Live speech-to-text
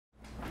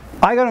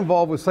I got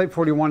involved with Site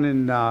 41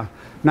 in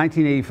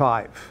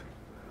 1985.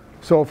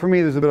 So for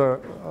me, there's a bit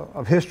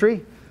of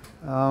history.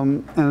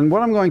 And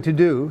what I'm going to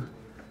do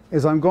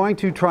is I'm going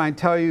to try and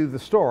tell you the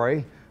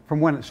story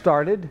from when it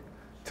started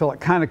till it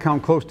kind of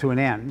come close to an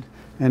end,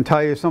 and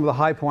tell you some of the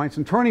high points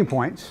and turning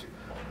points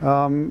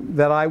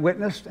that I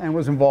witnessed and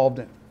was involved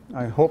in.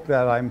 I hope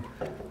that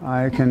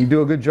I can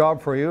do a good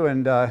job for you,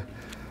 and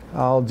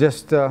I'll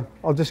just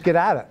get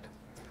at it.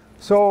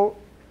 So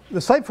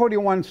the Site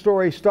 41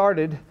 story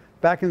started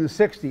back in the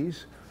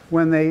 60s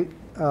when they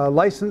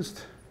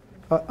licensed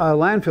a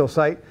landfill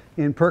site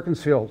in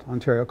Perkinsfield,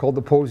 Ontario, called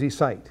the Posey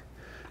site.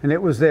 And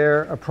it was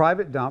there a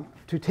private dump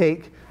to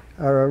take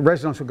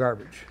residential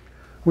garbage.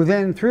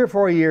 Within 3 or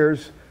 4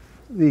 years,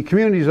 the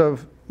communities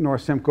of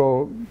North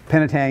Simcoe,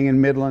 Penetang,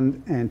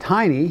 Midland, and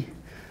Tiny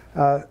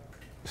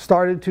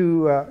started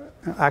to,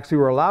 actually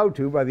were allowed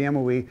to by the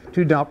MOE,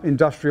 to dump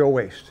industrial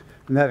waste.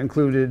 And that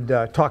included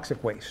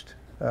toxic waste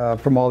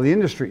from all the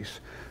industries.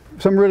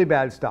 Some really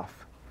bad stuff.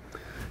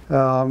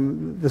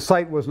 The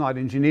site was not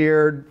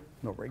engineered,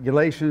 no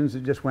regulations,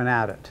 it just went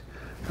at it.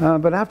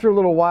 But after a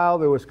little while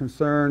there was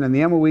concern, and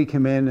the MOE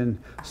came in and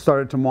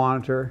started to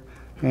monitor,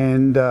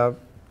 and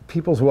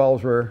people's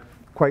wells were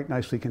quite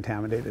nicely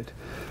contaminated.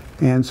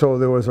 And so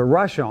there was a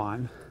rush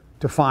on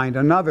to find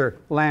another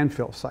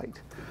landfill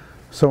site.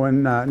 So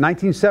in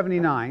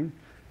 1979,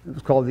 it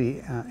was called the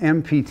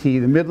MPT,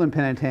 the Midland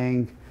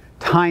Penetang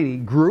Tiny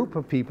group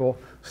of people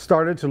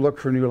started to look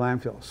for new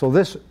landfills. So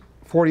this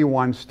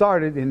 41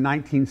 started in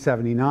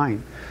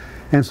 1979.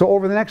 And so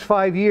over the next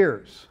 5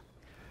 years,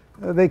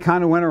 they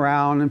kind of went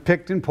around and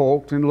picked and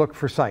poked and looked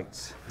for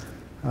sites.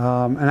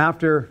 And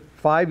after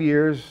 5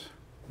 years,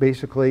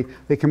 basically,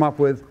 they came up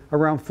with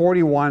around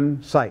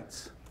 41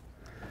 sites.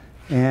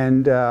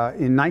 And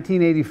in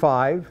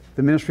 1985,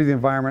 the Ministry of the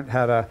Environment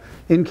had an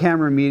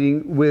in-camera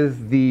meeting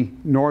with the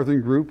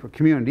northern group of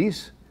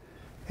communities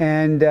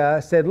and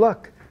said,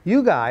 look,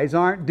 you guys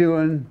aren't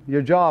doing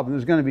your job and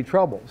there's going to be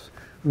troubles.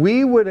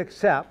 We would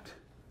accept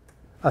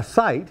a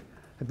site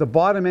at the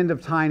bottom end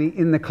of Tiny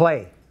in the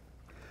clay.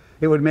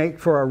 It would make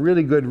for a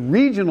really good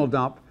regional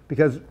dump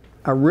because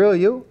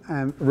Aurelia,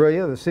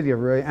 the city of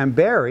Aurelia, and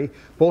Barrie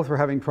both were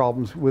having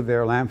problems with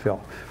their landfill.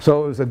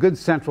 So it was a good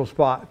central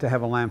spot to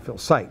have a landfill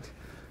site.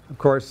 Of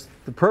course,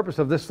 the purpose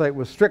of this site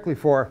was strictly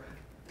for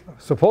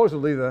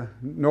supposedly the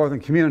northern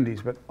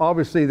communities, but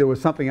obviously there was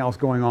something else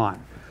going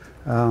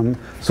on.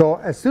 So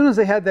as soon as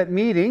they had that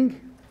meeting,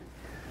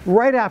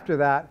 right after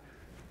that,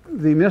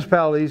 the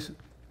municipalities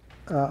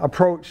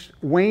approached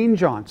Wayne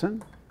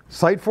Johnson,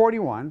 Site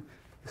 41,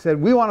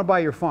 said, we want to buy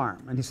your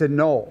farm. And he said,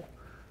 no.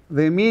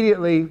 They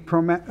immediately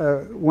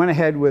went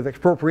ahead with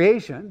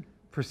expropriation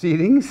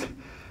proceedings,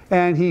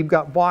 and he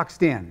got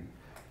boxed in.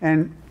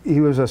 And he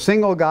was a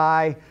single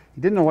guy,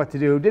 he didn't know what to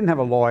do, didn't have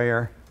a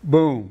lawyer,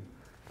 boom.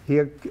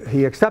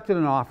 He accepted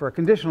an offer, a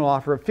conditional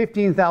offer of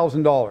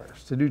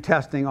 $15,000 to do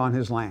testing on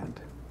his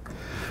land.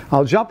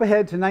 I'll jump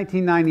ahead to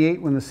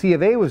 1998 when the C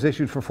of A was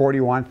issued for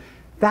 41.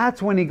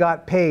 That's when he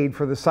got paid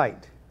for the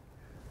site.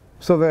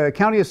 So the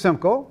County of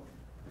Simcoe,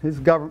 his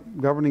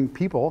governing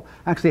people,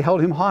 actually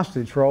held him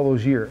hostage for all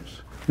those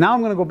years. Now I'm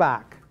going to go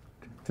back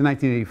to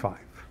 1985.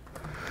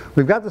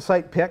 We've got the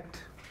site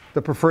picked,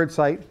 the preferred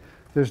site.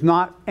 There's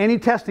not any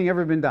testing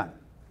ever been done,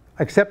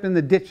 except in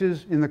the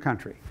ditches in the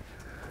country.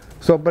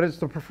 So, but it's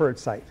the preferred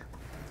site.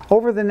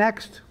 Over the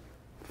next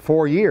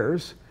 4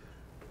 years,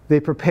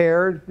 they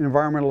prepared an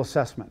environmental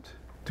assessment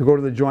to go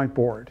to the joint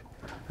board.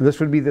 And this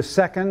would be the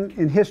second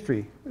in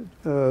history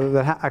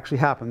that actually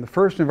happened. The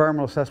first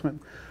environmental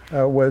assessment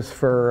was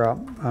for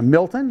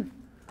Milton,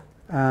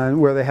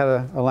 where they had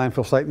a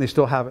landfill site, and they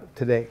still have it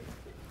today.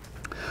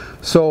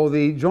 So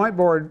the joint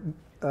board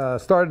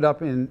started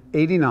up in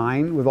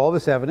 '89 with all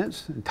this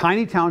evidence.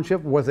 Tiny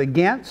Township was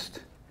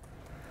against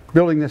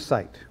building this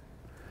site.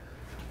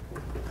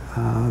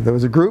 There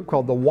was a group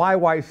called the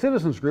YY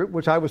Citizens Group,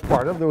 which I was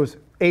part of. There was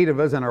 8 of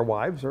us and our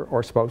wives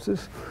or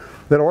spouses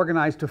that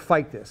organized to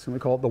fight this. And we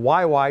called it the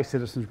YY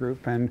Citizens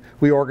Group. And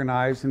we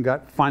organized and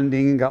got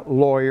funding and got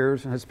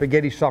lawyers and had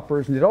spaghetti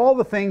suppers and did all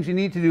the things you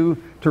need to do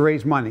to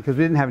raise money because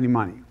we didn't have any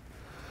money.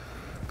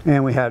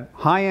 And we had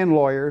high-end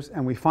lawyers,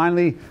 and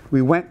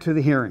we went to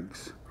the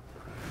hearings.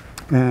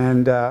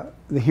 And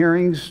the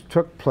hearings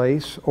took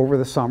place over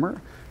the summer.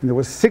 And there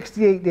was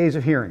 68 days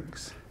of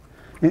hearings,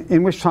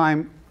 in which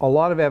time a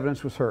lot of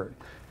evidence was heard.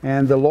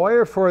 And the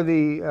lawyer for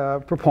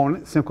the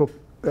proponent, Simcoe,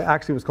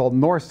 actually was called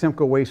North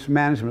Simcoe Waste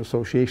Management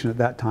Association at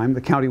that time, the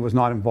county was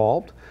not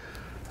involved,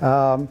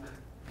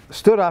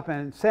 stood up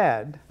and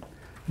said,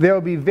 there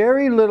will be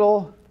very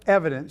little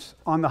evidence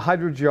on the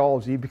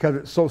hydrogeology because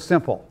it's so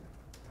simple.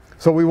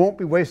 So we won't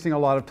be wasting a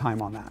lot of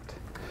time on that.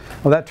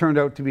 Well, that turned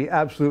out to be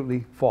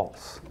absolutely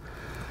false.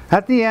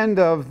 At the end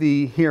of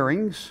the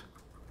hearings,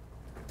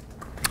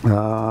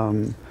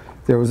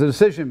 there was a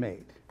decision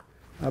made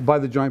by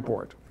the joint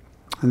board.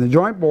 And the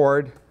joint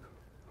board,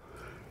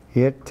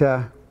 it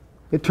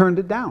turned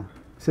it down.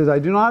 It says, they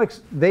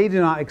do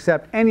not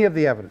accept any of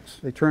the evidence.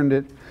 They turned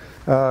it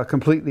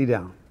completely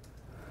down.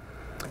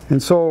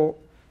 And so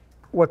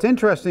what's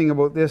interesting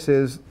about this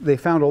is they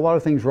found a lot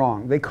of things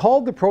wrong. They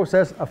called the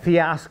process a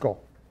fiasco,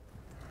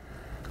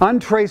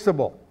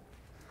 untraceable.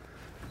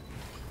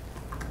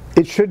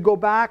 It should go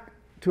back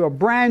to a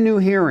brand new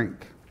hearing.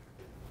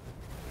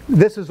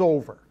 This is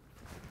over.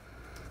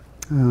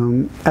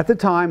 At the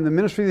time, the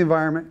Ministry of the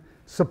Environment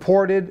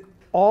supported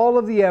all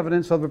of the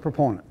evidence of the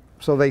proponent.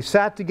 So they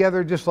sat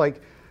together just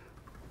like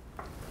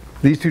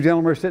these two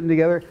gentlemen are sitting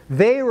together.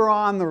 They were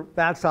on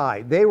that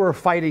side. They were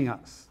fighting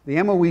us.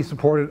 The MOE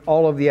supported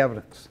all of the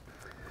evidence,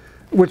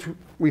 which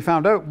we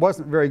found out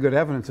wasn't very good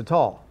evidence at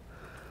all.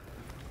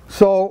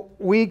 So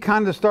we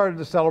kind of started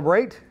to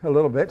celebrate a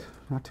little bit,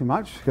 not too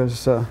much,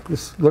 because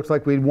this looks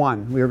like we'd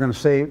won. We were going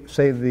to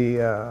save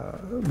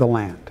the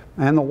land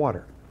and the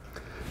water.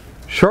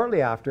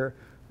 Shortly after,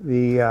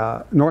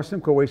 the North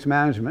Simcoe Waste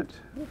Management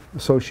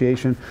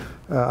Association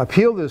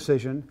appealed the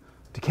decision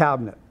to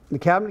Cabinet. The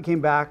Cabinet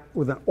came back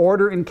with an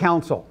order in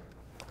council.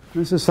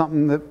 This is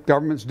something that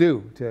governments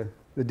do to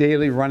the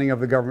daily running of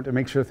the government to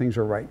make sure things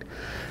are right.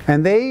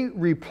 And they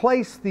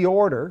replaced the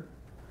order,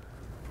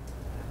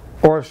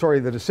 or sorry,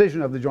 the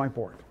decision of the Joint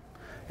Board,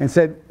 and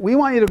said, we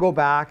want you to go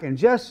back and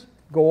just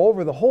go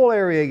over the whole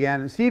area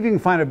again and see if you can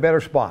find a better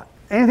spot.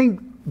 Anything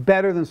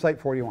better than Site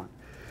 41.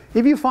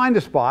 If you find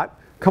a spot,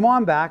 come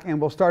on back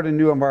and we'll start a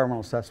new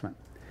environmental assessment.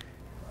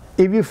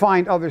 If you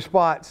find other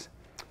spots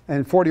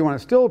and 41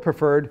 is still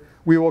preferred,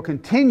 we will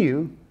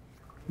continue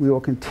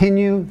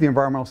the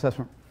environmental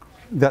assessment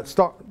that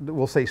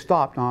will say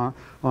stopped on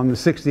the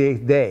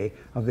 68th day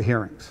of the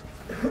hearings.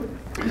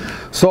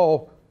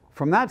 So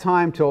from that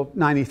time till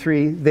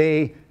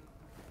 93,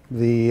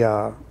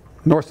 the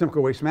North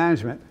Simcoe Waste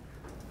Management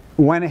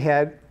went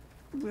ahead.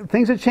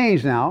 Things have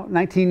changed now.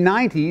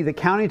 1990, the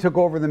county took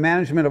over the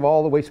management of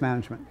all the waste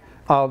management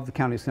of the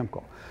county of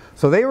Simcoe.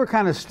 So they were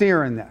kind of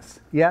steering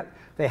this, yet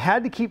they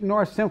had to keep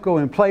North Simcoe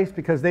in place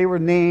because they were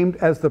named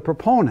as the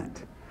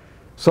proponent.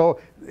 So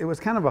it was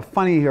kind of a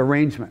funny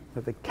arrangement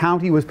that the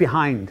county was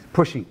behind,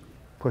 pushing.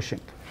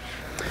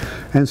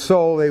 And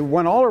so they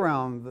went all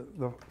around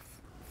the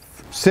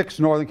 6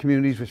 northern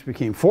communities, which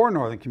became 4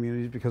 northern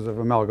communities because of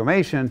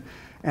amalgamation,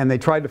 and they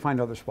tried to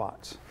find other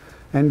spots.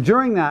 And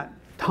during that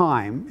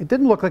time, it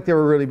didn't look like they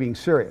were really being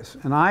serious.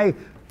 And I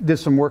did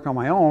some work on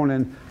my own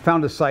and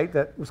found a site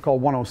that was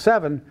called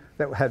 107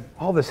 that had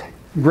all this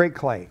great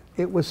clay.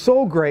 It was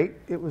so great,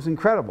 it was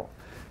incredible.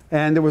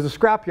 And there was a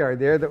scrapyard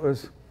there that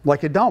was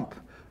like a dump.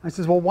 I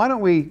says, well, why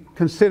don't we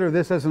consider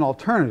this as an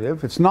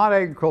alternative? It's not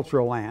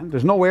agricultural land.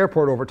 There's no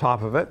airport over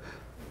top of it.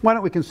 Why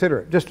don't we consider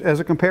it just as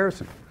a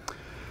comparison?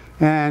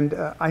 And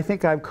I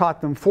think I've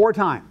caught them 4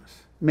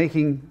 times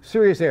making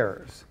serious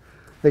errors.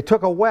 They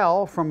took a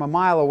well from a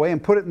mile away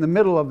and put it in the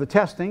middle of the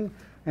testing,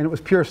 and it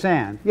was pure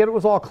sand. Yet it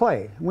was all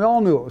clay. We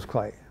all knew it was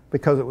clay.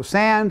 Because it was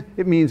sand,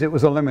 it means it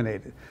was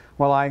eliminated.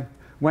 Well, I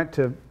went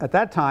to, at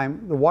that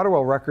time, the water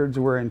well records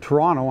were in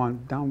Toronto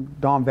on down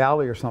Don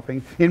Valley or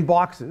something, in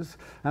boxes.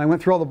 And I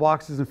went through all the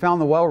boxes and found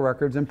the well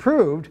records and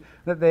proved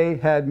that they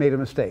had made a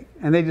mistake.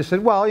 And they just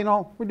said, well, you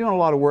know, we're doing a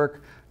lot of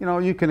work. You know,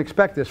 you can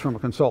expect this from a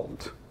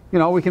consultant. You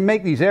know, we can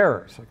make these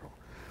errors. I go,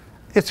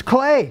 it's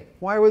clay.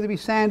 Why would there be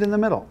sand in the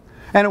middle?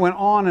 And it went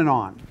on and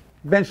on.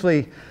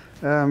 Eventually,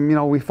 you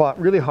know, we fought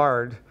really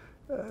hard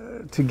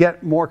to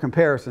get more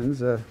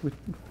comparisons.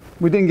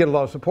 We didn't get a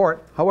lot of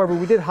support. However,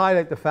 we did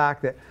highlight the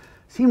fact that it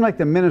seemed like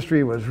the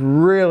ministry was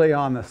really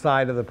on the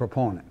side of the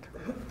proponent.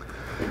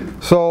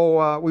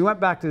 So we went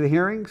back to the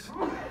hearings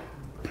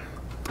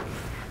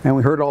and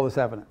we heard all this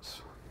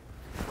evidence.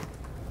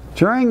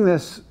 During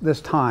this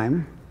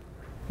time,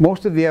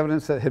 most of the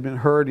evidence that had been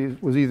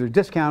heard was either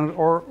discounted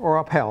or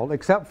upheld,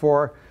 except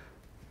for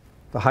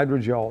the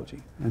hydrogeology.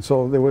 And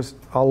so there was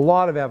a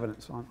lot of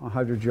evidence on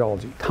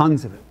hydrogeology,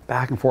 tons of it,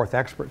 back and forth,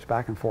 experts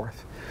back and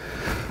forth.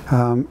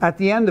 At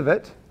the end of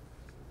it,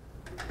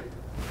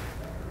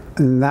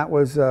 and that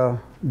was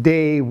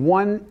day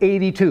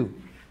 182.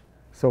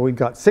 So we've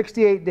got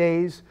 68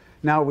 days,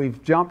 now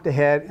we've jumped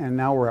ahead, and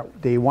now we're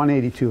at day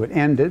 182. It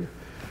ended,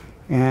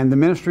 and the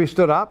ministry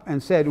stood up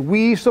and said,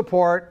 we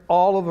support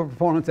all of the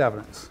proponents'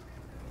 evidence.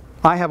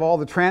 I have all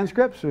the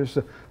transcripts. There's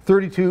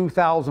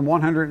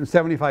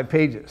 32,175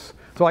 pages.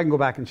 So I can go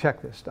back and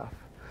check this stuff.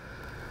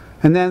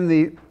 And then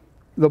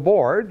the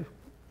board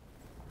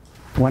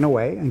went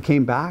away and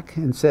came back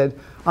and said,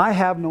 I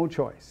have no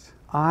choice.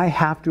 I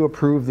have to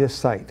approve this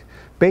site.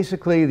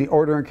 Basically, the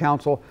order in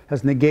council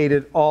has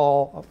negated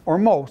all or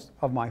most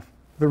of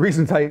the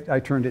reasons I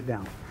turned it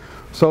down.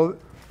 So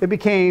it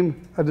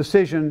became a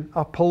decision,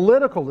 a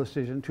political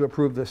decision, to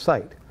approve this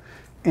site.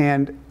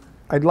 And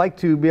I'd like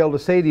to be able to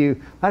say to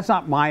you, that's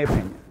not my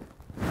opinion.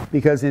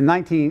 Because in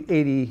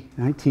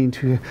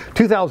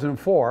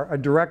 2004, a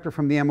director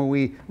from the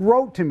MOE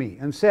wrote to me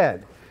and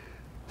said,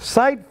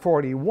 Site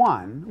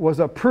 41 was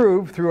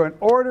approved through an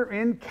order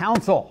in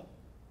council.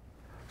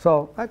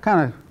 So that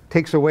kind of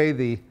takes away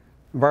the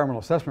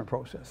environmental assessment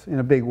process in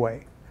a big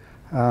way.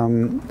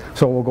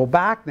 So we'll go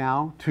back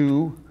now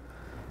to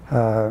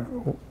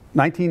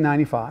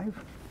 1995.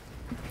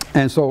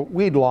 And so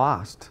we'd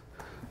lost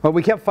But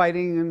we kept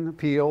fighting and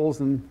appeals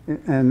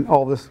and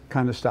all this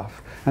kind of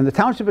stuff. And the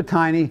Township of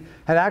Tiny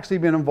had actually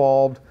been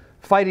involved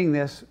fighting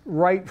this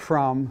right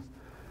from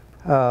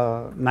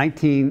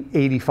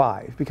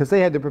 1985, because they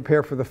had to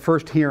prepare for the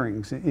first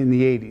hearings in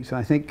the 80s. And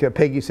I think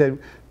Peggy said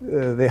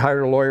they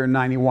hired a lawyer in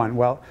 91.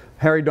 Well,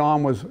 Harry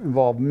Daum was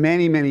involved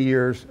many, many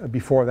years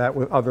before that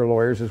with other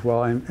lawyers as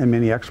well, and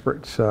many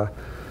experts.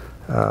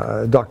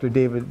 Dr.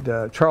 David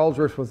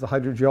Charlesworth was the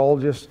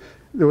hydrogeologist.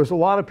 There was a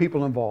lot of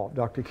people involved.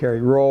 Dr.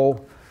 Kerry Rowe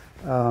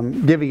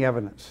giving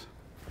evidence.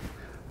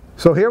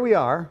 So here we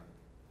are,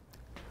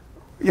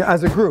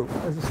 as a group,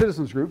 as a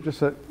citizens group,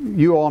 just that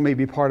you all may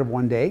be part of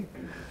one day.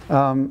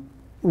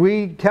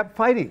 We kept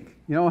fighting,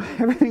 you know,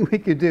 everything we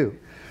could do.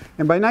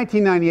 And by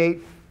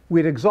 1998,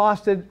 we'd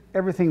exhausted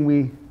everything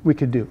we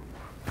could do.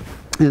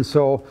 And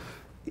so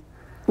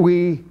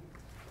we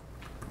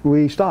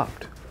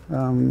stopped.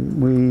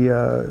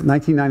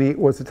 1998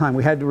 was the time.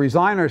 We had to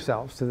resign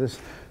ourselves to this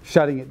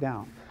shutting it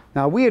down.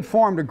 Now, we had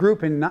formed a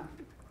group in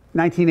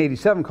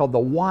 1987 called the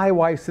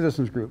YY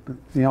Citizens Group,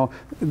 you know,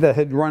 that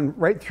had run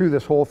right through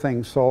this whole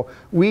thing. So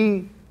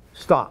we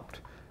stopped.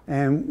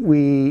 And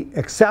we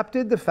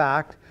accepted the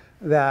fact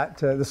that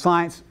the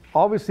science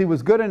obviously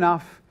was good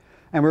enough,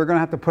 and we were going to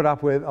have to put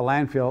up with a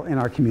landfill in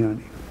our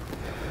community.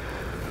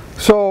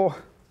 So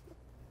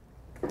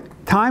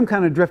time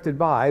kind of drifted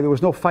by. There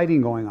was no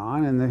fighting going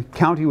on, and the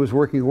county was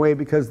working away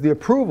because the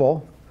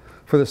approval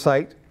for the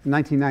site in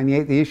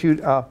 1998, they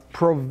issued a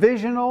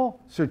provisional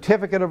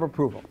certificate of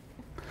approval.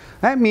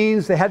 That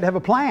means they had to have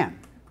a plan,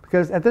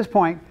 because at this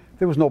point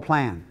there was no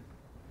plan.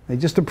 They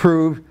just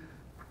approved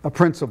a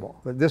principle,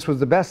 that this was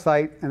the best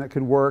site and it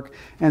could work,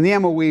 and the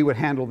MOE would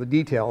handle the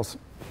details.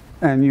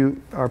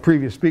 And our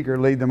previous speaker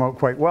laid them out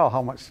quite well,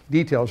 how much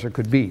details there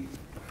could be.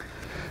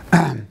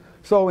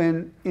 So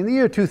in the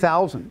year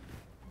 2000,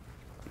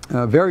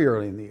 very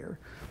early in the year,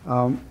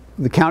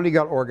 the county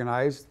got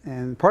organized,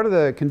 and part of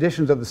the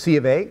conditions of the C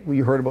of A,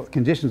 you heard about the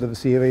conditions of the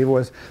C of A,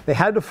 was they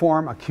had to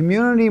form a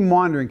community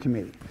monitoring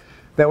committee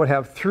that would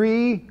have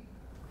 3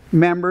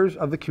 members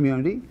of the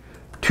community,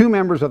 2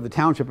 members of the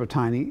Township of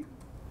Tiny,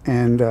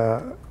 and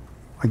I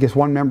guess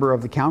 1 member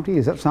of the county.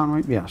 Does that sound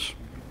right? Yes.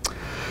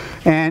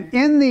 And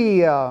in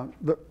the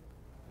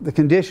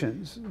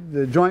conditions,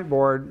 the joint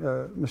board,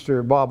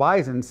 Mr. Bob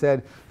Eisen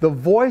said, the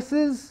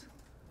voices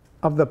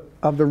of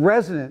the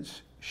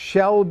residents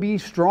shall be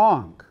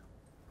strong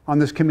on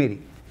this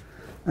committee.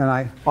 And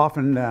I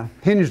often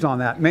hinged on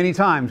that many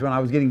times when I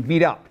was getting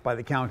beat up by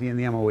the county and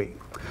the MOE.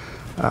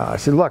 I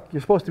said, look,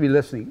 you're supposed to be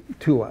listening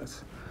to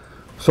us.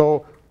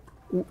 So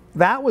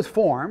that was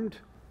formed.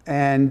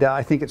 And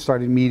I think it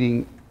started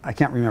meeting, I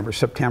can't remember,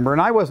 September.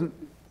 And I wasn't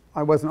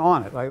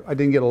on it. I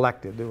didn't get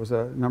elected. There was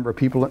a number of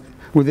people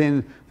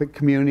within the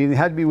community, and they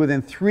had to be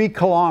within 3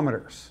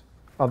 kilometers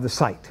of the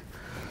site.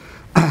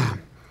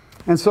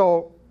 And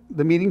so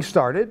the meeting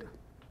started,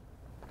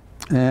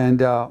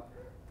 and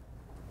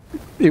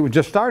it was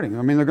just starting.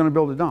 I mean, they're going to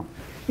build a dump.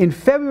 In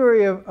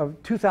February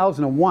of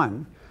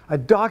 2001, a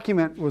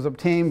document was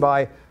obtained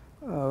by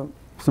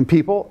some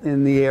people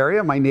in the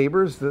area, my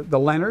neighbors, the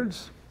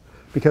Leonards,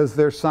 because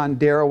their son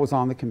Darrell was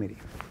on the committee.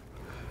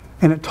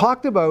 And it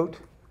talked about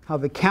how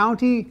the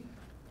county,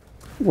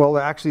 well,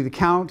 actually the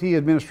county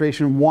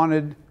administration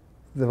wanted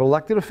the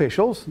elected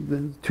officials,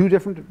 the 2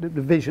 different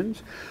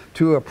divisions,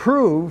 to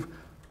approve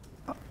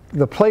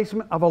the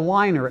placement of a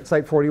liner at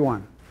Site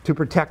 41 to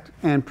protect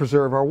and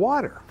preserve our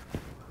water,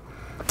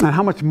 and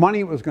how much money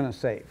it was going to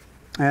save.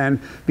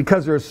 And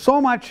because there's so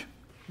much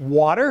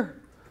water,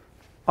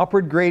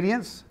 upward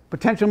gradients,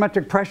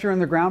 potentiometric pressure in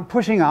the ground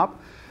pushing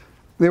up,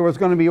 there was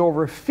going to be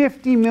over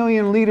 50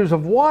 million liters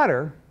of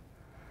water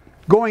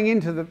going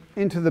into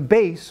the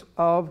base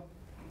of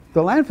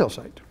the landfill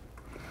site.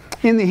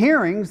 In the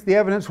hearings, the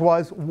evidence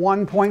was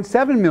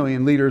 1.7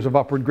 million liters of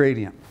upward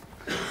gradient.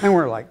 And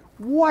we're like,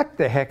 what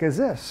the heck is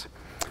this?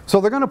 So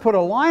they're going to put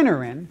a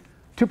liner in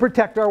to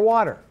protect our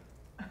water.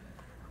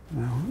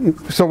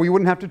 So we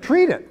wouldn't have to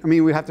treat it. I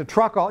mean, we'd have to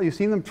truck all, you've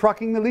seen them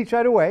trucking the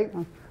leachite away.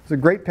 It's a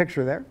great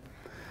picture there.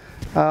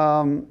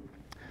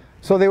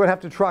 So they would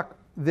have to truck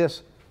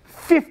this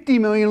 50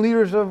 million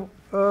liters of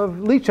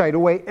leachite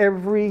away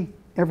every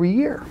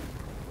year,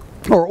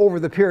 or over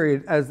the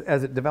period as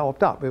it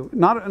developed up.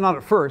 Not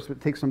at first, but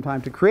it takes some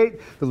time to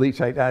create the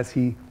leachite, as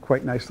he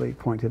quite nicely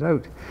pointed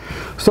out.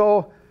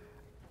 So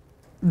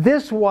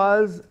this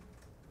was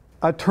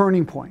a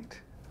turning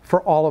point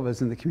for all of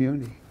us in the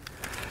community.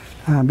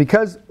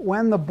 Because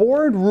when the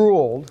board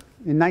ruled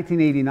in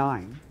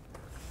 1989,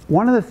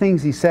 one of the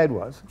things he said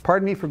was,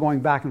 pardon me for going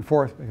back and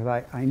forth because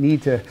I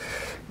need to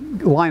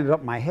line it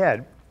up in my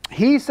head.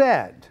 He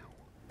said,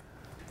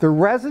 the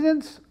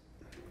residents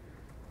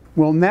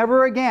will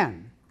never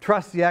again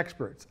trust the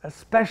experts,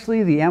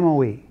 especially the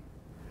MOE.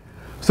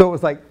 So it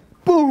was like,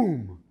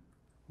 boom,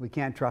 we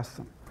can't trust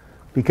them.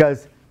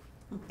 Because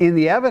in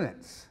the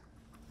evidence,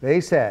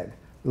 they said,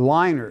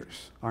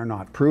 liners are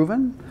not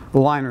proven,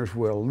 liners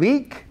will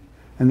leak,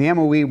 and the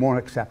MOE won't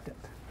accept it.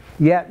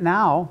 Yet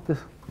now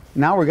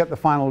we've got the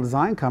final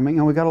design coming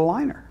and we've got a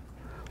liner.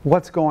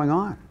 What's going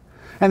on?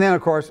 And then,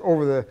 of course,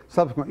 over the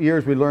subsequent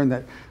years, we learned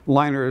that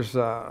liners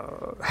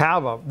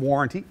have a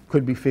warranty,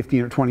 could be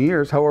 15 or 20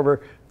 years.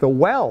 However, the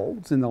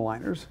welds in the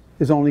liners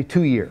is only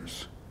 2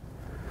 years.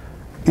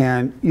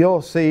 And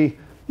you'll see,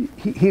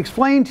 he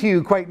explained to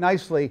you quite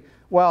nicely,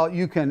 well,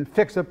 you can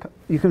fix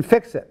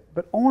it,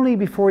 but only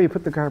before you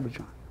put the garbage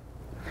on.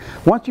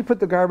 Once you put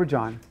the garbage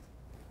on,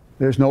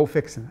 there's no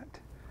fixing it,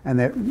 and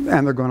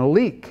they're going to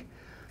leak.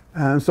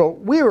 And so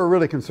we were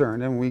really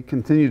concerned, and we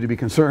continue to be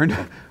concerned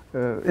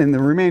in the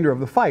remainder of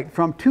the fight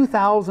from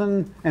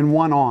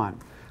 2001 on.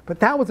 But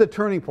that was a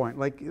turning point.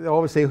 Like they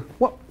always say,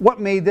 what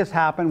made this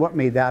happen? What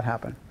made that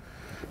happen?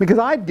 Because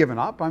I'd given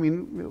up. I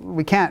mean,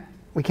 we can't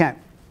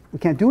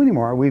do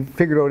anymore. We've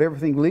figured out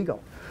everything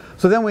legal.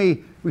 So then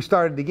we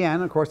started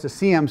again. Of course, the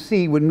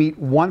CMC would meet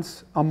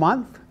once a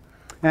month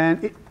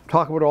and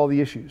talk about all the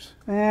issues.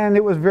 And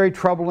it was very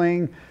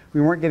troubling.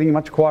 We weren't getting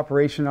much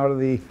cooperation out of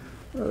the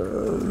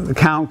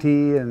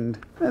county, and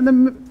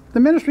the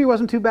ministry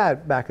wasn't too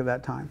bad back at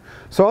that time.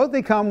 So out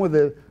they come with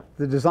the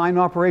design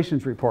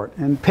operations report,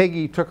 and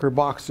Peggy took her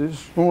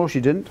boxes. Oh,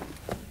 she didn't.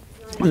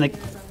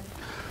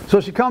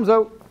 So she comes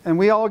out, and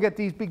we all get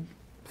these big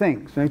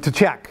things, right, to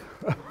check.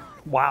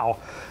 Wow.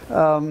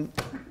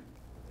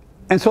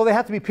 And so they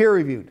have to be peer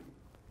reviewed.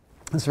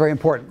 That's very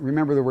important.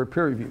 Remember the word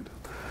peer reviewed.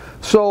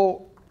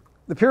 So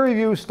the peer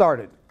review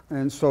started.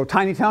 And so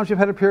Tiny Township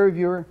had a peer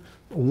reviewer,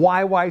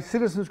 YY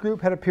Citizens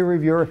Group had a peer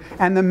reviewer,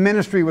 and the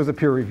ministry was a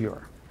peer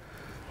reviewer.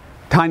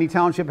 Tiny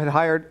Township had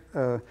hired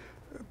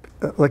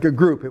like a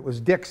group. It was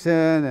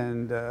Dixon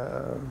and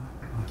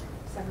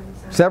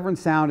Severance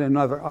Sound and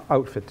another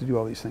outfit to do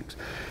all these things.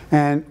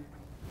 And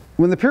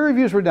when the peer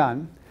reviews were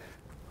done,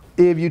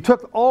 if you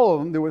took all of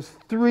them, there was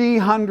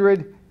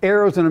 300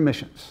 errors and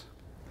omissions.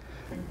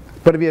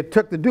 But if you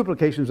took the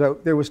duplications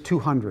out, there was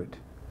 200.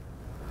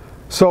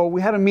 So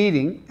we had a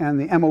meeting, and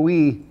the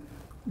MOE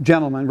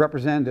gentleman,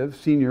 representative,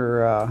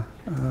 senior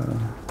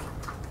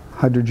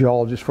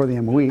hydrogeologist for the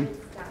MOE,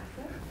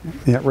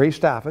 Ray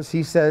Staffis,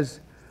 he says,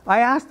 I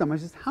asked him, I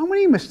said, how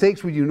many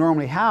mistakes would you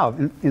normally have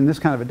in this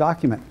kind of a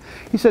document?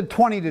 He said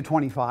 20 to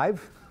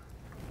 25.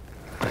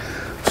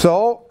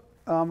 So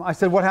I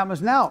said, what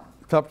happens now?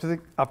 It's up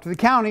to the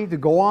county to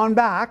go on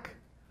back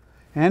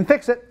and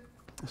fix it.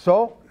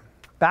 So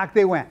back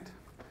they went.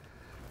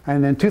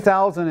 And in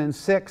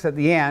 2006, at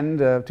the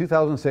end of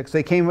 2006,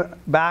 they came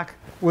back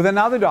with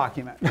another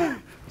document,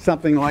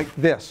 something like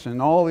this,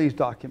 and all these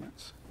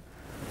documents.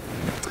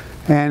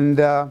 And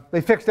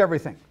they fixed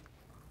everything.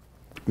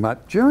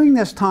 But during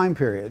this time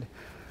period,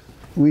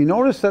 we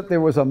noticed that there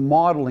was a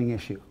modeling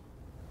issue.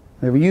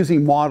 They were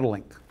using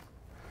modeling.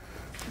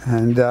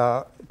 And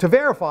to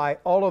verify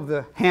all of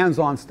the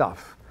hands-on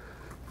stuff.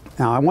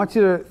 Now, I want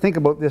you to think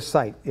about this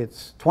site.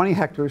 It's 20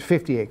 hectares,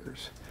 50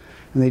 acres.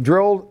 And they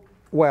drilled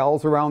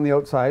wells around the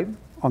outside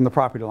on the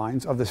property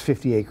lines of this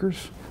 50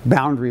 acres,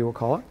 boundary we'll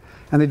call it,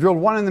 and they drilled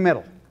one in the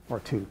middle, or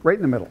two, right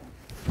in the middle.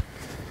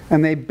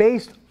 And they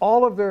based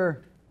all of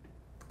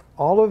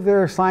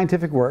their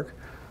scientific work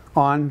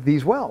on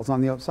these wells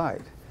on the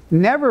outside,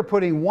 never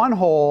putting one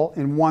hole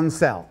in one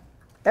cell,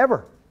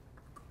 ever.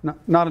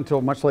 Not until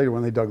much later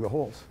when they dug the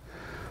holes.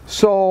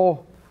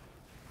 So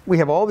we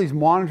have all these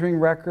monitoring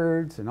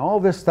records and all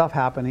this stuff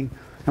happening,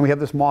 and we have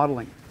this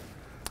modeling.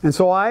 And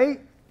so I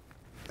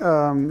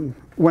when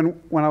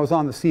I was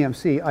on the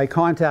CMC, I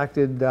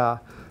contacted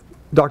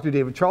Dr.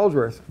 David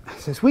Charlesworth.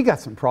 He says, we got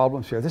some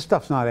problems here. This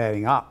stuff's not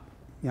adding up.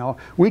 You know,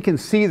 we can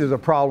see there's a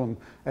problem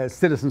as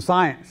citizen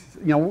science.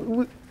 You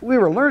know, we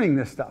were learning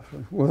this stuff.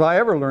 Was I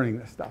ever learning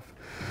this stuff?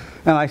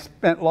 And I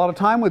spent a lot of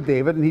time with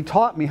David, and he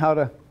taught me how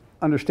to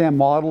understand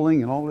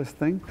modeling and all this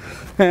thing.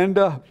 And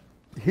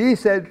he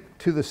said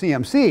to the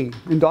CMC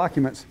in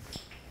documents,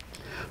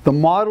 the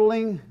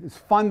modeling is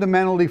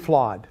fundamentally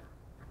flawed.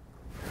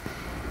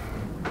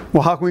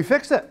 Well, how can we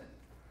fix it?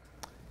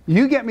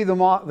 You get me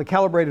the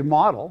calibrated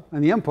model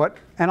and the input,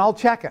 and I'll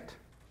check it.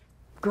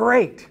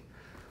 Great.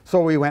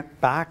 So we went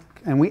back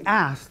and we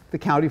asked the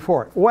county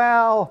for it.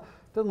 Well,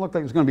 doesn't look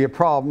like there's going to be a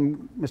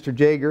problem. Mr.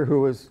 Jaeger,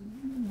 who was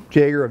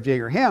Jaeger of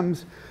Jaeger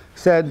Hymns,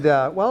 said,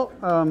 well,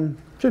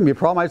 shouldn't be a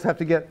problem. I just have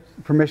to get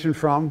permission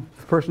from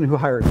the person who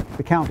hired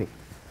the county.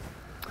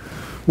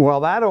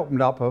 Well, that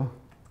opened up a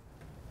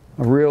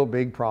real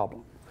big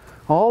problem.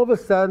 All of a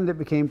sudden, it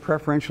became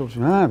preferential,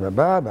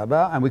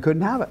 and we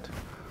couldn't have it.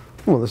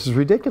 Well, this is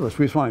ridiculous.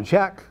 We just want to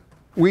check.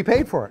 We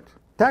paid for it.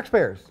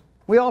 Taxpayers.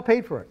 We all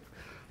paid for it.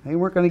 They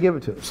weren't going to give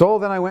it to us. So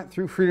then I went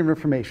through Freedom of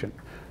Information.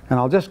 And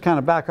I'll just kind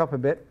of back up a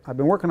bit. I've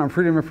been working on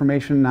Freedom of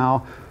Information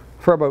now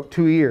for about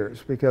 2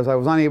 years because I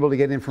was unable to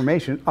get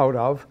information out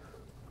of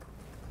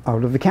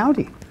the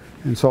county.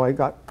 And so I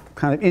got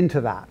kind of into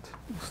that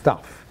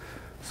stuff.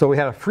 So we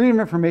had a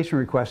Freedom of Information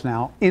request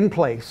now in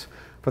place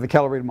for the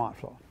calibrated mod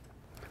flow.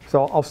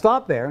 So I'll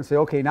stop there and say,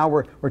 okay, now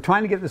we're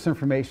trying to get this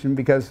information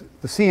because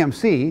the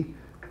CMC,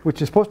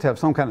 which is supposed to have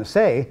some kind of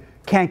say,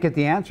 can't get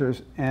the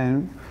answers,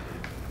 and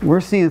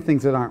we're seeing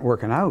things that aren't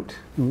working out.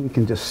 We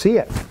can just see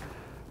it.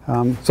 So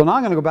now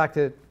I'm going to go back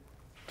to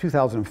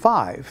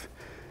 2005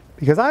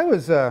 because I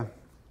was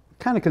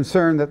kind of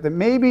concerned that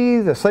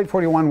maybe the Site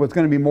 41 was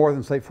going to be more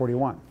than Site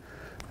 41.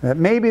 That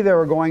maybe they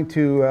were going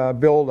to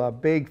build a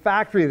big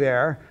factory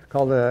there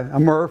called a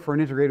MRF, or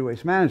an integrated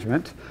waste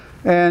management,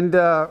 and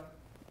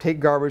take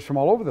garbage from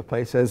all over the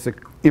place as the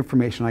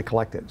information I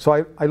collected.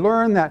 So I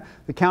learned that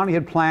the county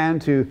had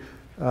planned to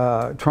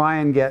try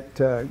and get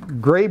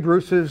Grey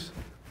Bruce's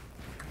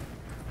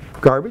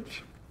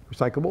garbage,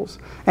 recyclables,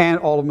 and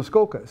all of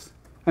Muskoka's,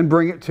 and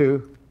bring it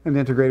to an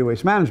integrated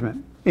waste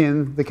management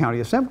in the county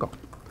of Simcoe.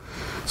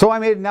 So I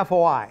made an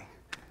FOI.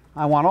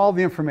 I want all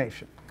the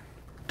information.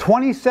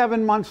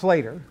 27 months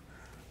later,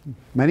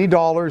 many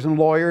dollars and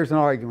lawyers and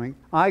arguing,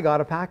 I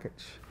got a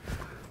package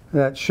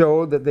that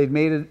showed that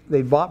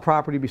they'd bought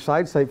property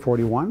beside Site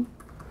 41,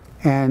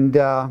 and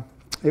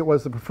it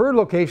was the preferred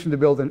location to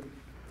build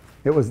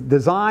it was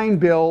design,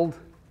 build,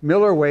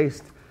 Miller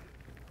Waste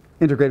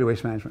integrated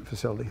waste management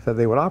facility that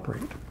they would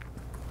operate.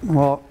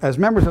 Well, as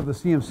members of the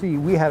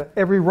CMC, we had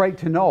every right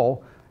to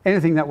know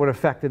anything that would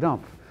affect the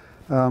dump.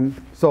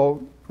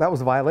 So that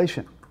was a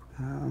violation.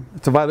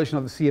 It's a violation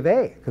of the C of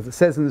A, because it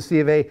says in the C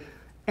of A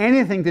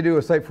anything to do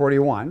with Site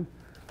 41,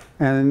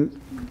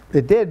 and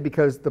it did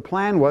because the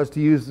plan was to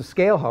use the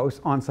scale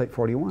house on Site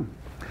 41.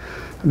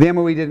 The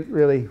MOE didn't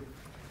really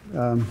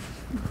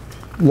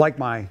like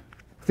my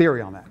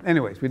theory on that.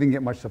 Anyways, we didn't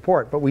get much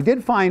support, but we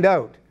did find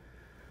out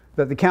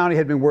that the county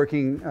had been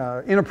working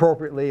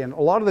inappropriately, and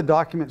a lot of the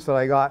documents that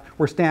I got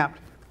were stamped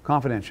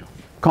confidential.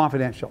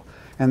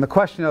 And the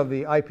question of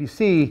the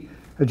IPC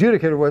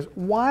adjudicator was,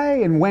 why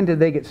and when did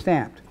they get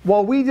stamped?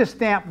 Well, we just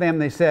stamped them,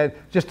 they said,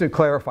 just to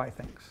clarify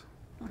things.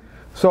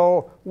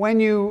 So when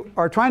you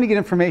are trying to get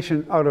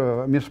information out of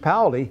a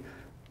municipality,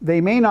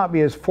 they may not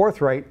be as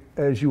forthright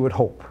as you would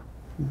hope,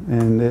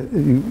 and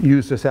you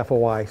use this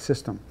FOI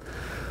system.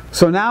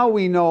 So now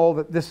we know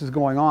that this is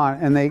going on,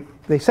 and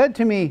they said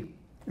to me,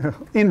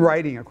 in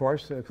writing, of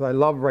course, because I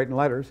love writing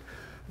letters,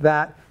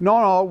 that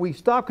no, we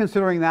stopped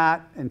considering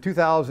that in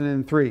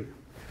 2003.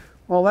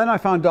 Well, then I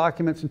found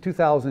documents in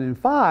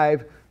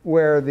 2005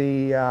 where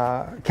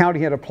the county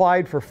had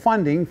applied for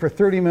funding for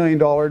 $30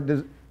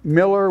 million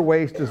Miller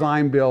Waste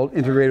Design Build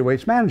Integrated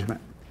Waste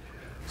Management.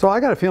 So I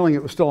got a feeling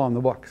it was still on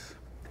the books.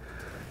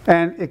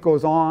 And it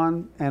goes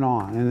on and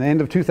on. And at the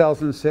end of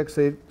 2006,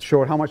 they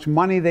showed how much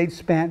money they'd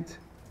spent.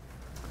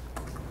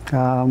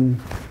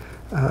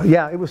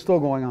 Yeah, it was still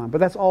going on, but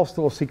that's all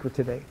still a secret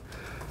today.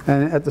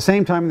 And at the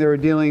same time, they were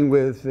dealing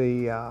with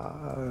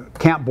the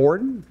Camp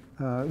Borden,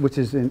 which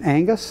is in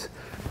Angus,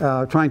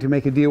 trying to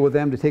make a deal with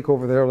them to take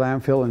over their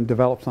landfill and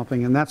develop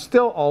something, and that's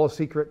still all a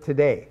secret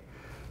today.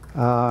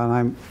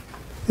 And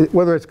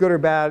whether it's good or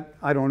bad,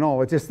 I don't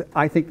know. It's just,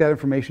 I think that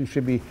information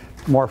should be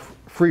more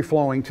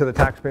free-flowing to the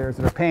taxpayers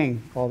that are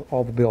paying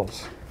all the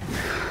bills.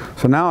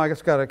 So now I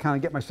just got to kind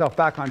of get myself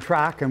back on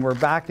track, and we're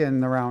back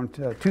in around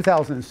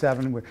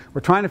 2007.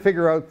 We're trying to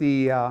figure out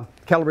the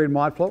calibrated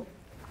mod flow.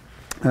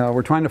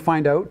 We're trying to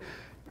find out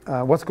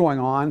what's going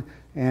on,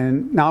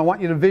 and now I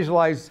want you to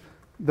visualize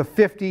the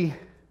 50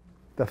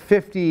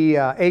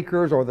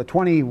 acres or the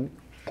 20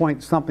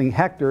 point something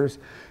hectares,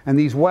 and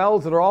these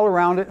wells that are all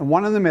around it and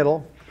one in the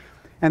middle.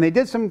 And they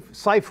did some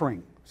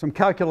ciphering, some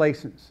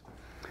calculations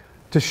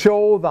to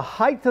show the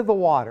height of the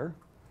water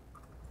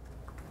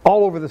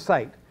all over the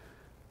site,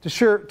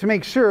 to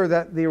make sure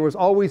that there was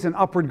always an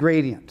upward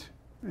gradient,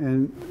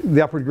 and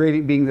the upward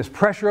gradient being this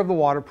pressure of the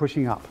water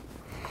pushing up.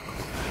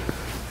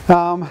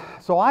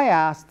 So I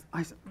asked,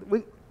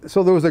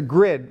 so there was a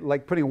grid,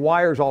 like putting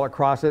wires all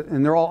across it,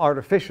 and they're all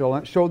artificial,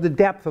 and it showed the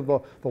depth of the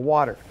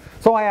water.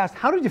 So I asked,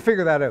 how did you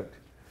figure that out?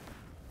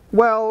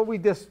 Well, we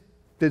just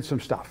did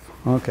some stuff.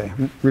 Okay,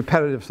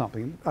 repetitive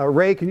something.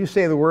 Ray, can you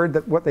say the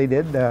word, what they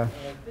did? They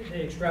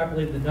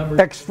extrapolated the numbers.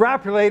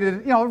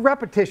 Extrapolated,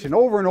 repetition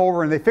over and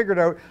over, and they figured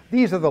out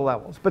these are the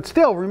levels. But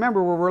still,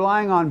 remember, we're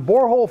relying on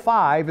borehole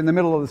 5 in the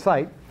middle of the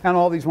site and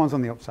all these ones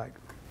on the outside.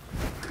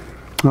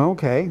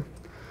 Okay,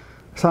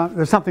 so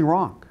there's something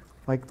wrong.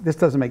 Like, this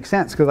doesn't make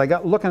sense, because I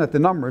got looking at the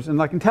numbers, and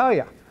I can tell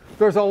you,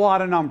 there's a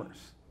lot of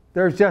numbers.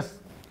 There's just,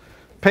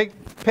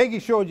 Peggy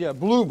showed you a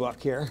blue book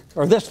here,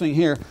 or this thing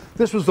here.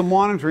 This was the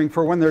monitoring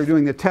for when they were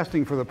doing the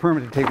testing for the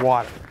permit to take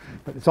water.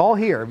 But it's all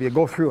here. If you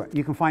go through it,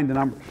 you can find the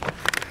numbers.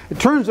 It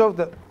turns out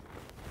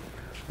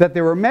that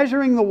they were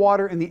measuring the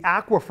water in the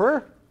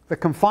aquifer, the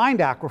confined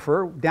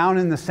aquifer, down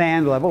in the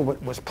sand level,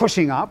 was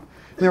pushing up.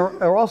 They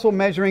were also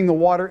measuring the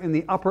water in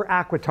the upper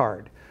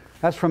aquitard.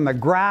 That's from the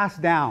grass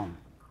down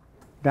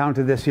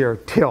to this here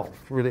till,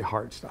 really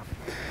hard stuff.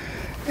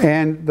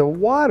 And the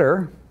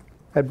water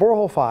at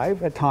borehole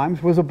 5 at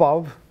times was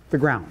above the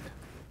ground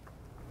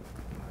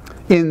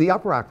in the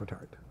upper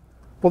aquitard.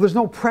 Well, there's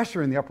no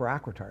pressure in the upper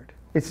aquitard.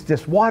 It's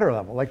just water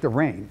level, like the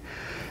rain.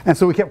 And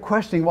so we kept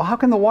questioning, well, how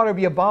can the water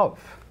be above?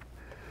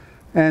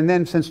 And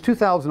then since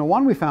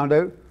 2001, we found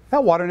out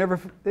that water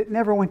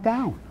never went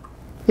down.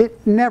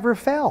 It never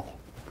fell.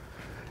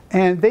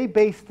 And they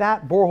based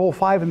that borehole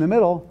 5 in the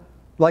middle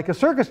like a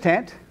circus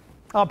tent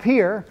up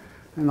here,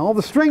 and all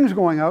the strings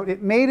going out.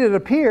 It made it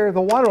appear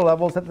the water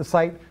levels at the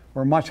site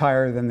were much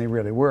higher than they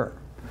really were.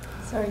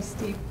 Sorry,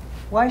 Steve.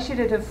 Why should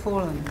it have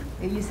fallen?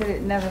 You said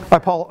it never.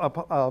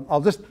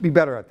 I'll just be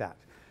better at that.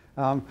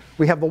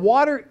 We have the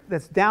water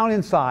that's down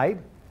inside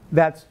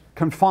that's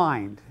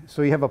confined.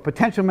 So you have a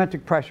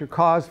potentiometric pressure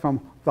caused from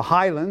the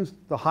highlands,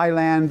 the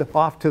highland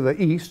off to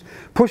the east,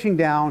 pushing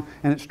down,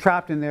 and it's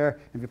trapped in there.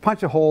 If you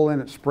punch a hole in,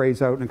 it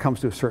sprays out and comes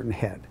to a certain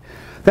head.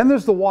 Then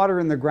there's the water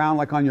in the ground,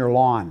 like on your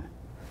lawn.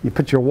 You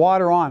put your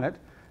water on it,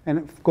 and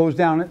it goes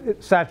down,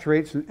 it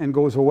saturates and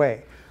goes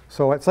away.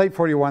 So at Site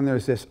 41,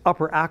 there's this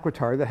upper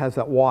aquitard that has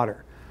that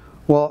water.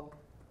 Well,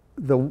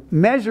 the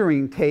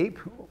measuring tape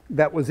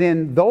that was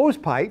in those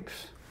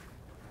pipes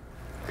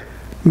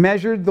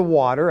measured the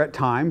water at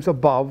times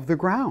above the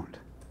ground.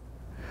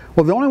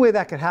 Well, the only way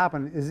that could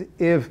happen is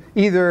if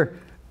either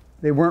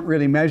they weren't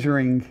really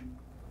measuring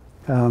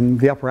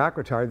the upper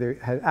aquitard, they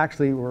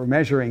actually were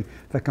measuring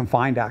the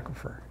confined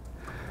aquifer.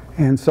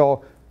 And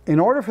so in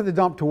order for the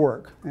dump to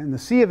work, and the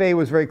C of A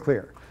was very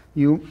clear,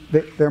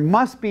 there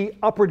must be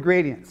upward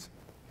gradients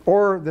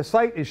or the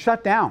site is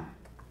shut down.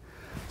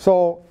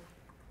 So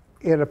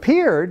it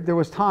appeared there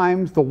was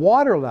times the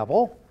water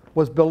level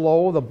was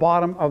below the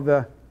bottom of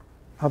the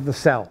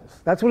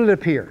cells. That's what it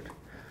appeared.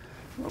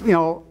 You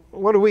know,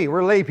 what are we?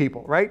 We're lay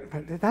people, right?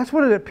 But that's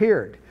what it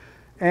appeared.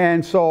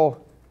 And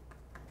so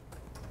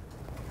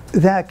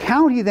the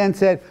county then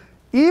said,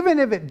 even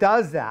if it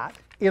does that,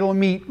 it'll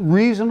meet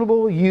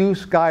reasonable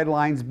use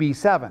guidelines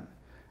B7.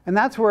 And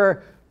that's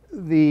where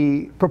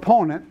the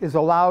proponent is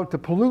allowed to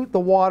pollute the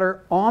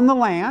water on the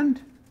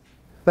land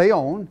they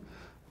own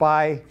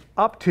by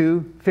up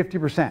to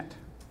 50%.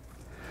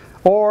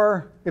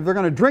 Or if they're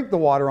going to drink the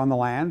water on the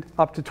land,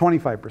 up to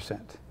 25%.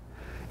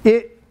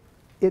 It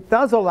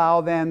does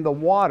allow then the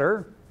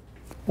water,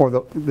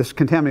 or this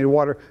contaminated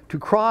water, to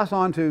cross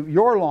onto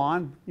your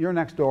lawn, your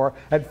next door,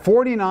 at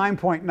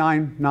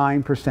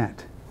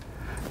 49.99%.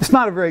 It's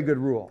not a very good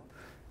rule.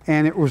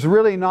 And it was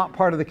really not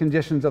part of the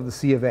conditions of the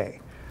C of A.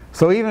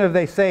 So even if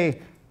they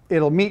say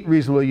it'll meet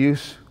reasonable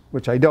use,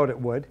 which I doubt it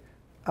would,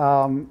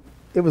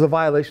 it was a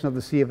violation of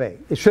the C of A.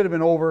 It should have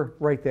been over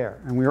right there,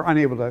 and we were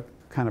unable to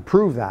kind of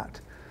prove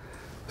that.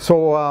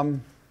 So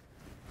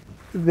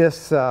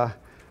this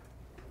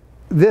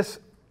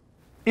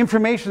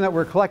information that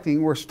we're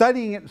collecting, we're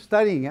studying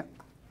it,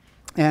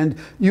 and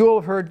you'll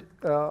have heard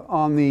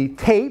on the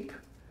tape,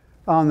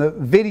 on the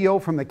video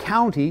from the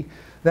county,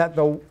 that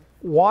the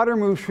water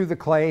moves through the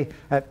clay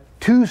at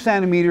 2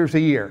 centimeters a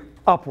year,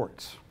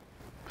 upwards.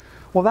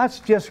 Well, that's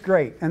just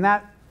great, and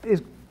that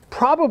is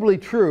probably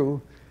true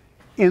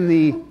in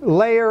the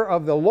layer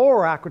of the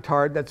lower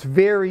aquitard that's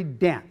very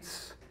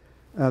dense,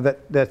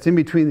 that's in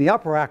between the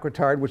upper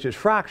aquitard, which is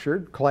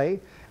fractured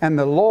clay, and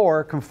the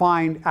lower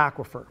confined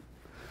aquifer.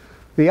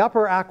 The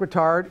upper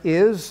aquitard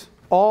is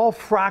all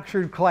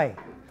fractured clay.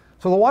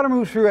 So the water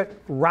moves through it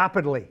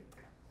rapidly,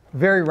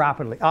 very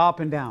rapidly, up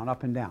and down,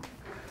 up and down.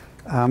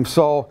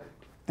 So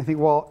I think,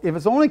 well, if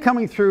it's only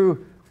coming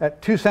through at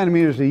 2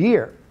 centimeters a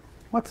year,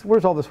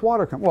 where's all this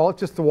water come? Well, it's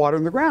just the water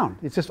in the ground.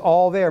 It's just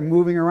all there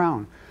moving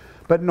around.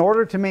 But in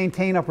order to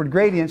maintain upward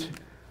gradients,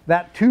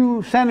 that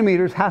 2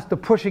 centimeters has to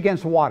push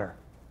against water.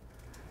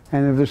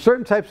 And if there's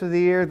certain types of the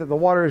year that the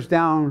water is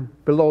down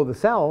below the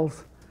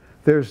cells,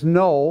 there's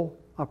no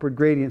upward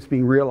gradients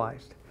being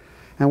realized.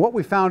 And what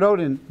we found out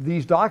in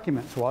these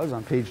documents was,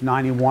 on page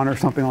 91 or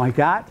something like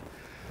that,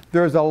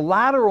 there's a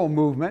lateral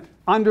movement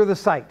under the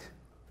site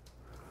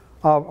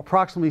of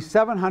approximately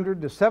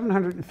 700 to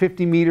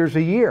 750 meters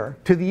a year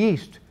to the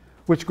east,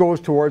 which goes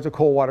towards a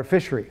cold water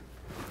fishery.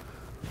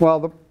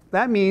 Well,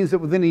 that means that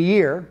within a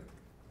year,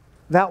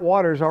 that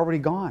water is already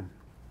gone.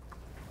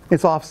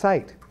 It's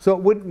off-site, so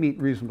it wouldn't meet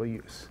reasonable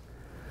use.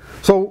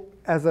 So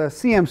as a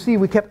CMC,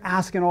 we kept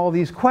asking all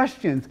these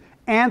questions,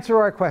 answer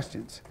our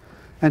questions.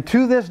 And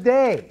to this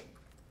day,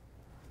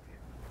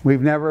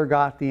 we've never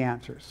got the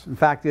answers. In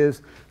fact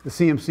is, the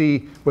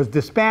CMC was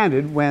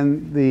disbanded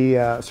when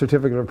the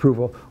certificate of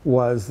approval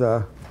was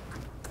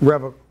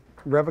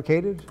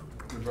revocated?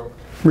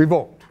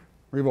 Revoked.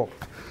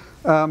 Revoked.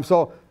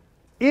 So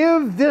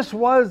if this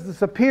was the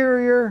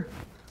superior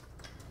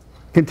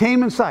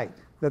containment site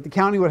that the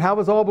county would have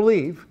us all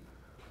believe,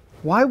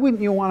 why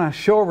wouldn't you want to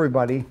show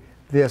everybody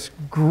this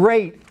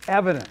great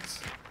evidence?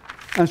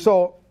 And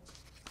so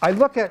I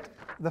look at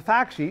the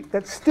fact sheet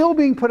that's still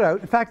being put out.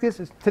 In fact, this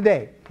is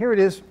today. Here it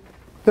is.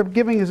 They're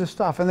giving us this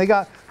stuff, and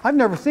I've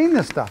never seen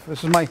this stuff.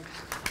 This is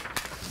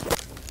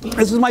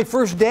my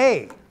first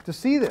day to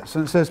see this,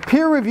 and it says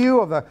peer review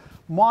of the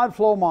mod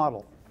flow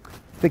model.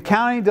 The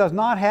county does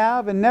not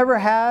have and never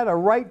had a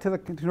right to the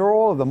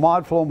control of the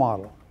mod flow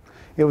model.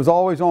 It was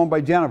always owned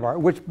by Genevar,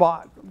 which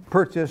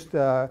purchased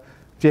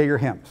Jaeger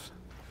Hims.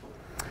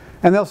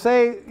 And they'll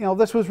say, you know,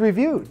 this was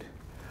reviewed.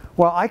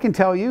 Well, I can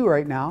tell you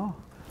right now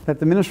that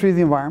the Ministry of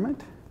the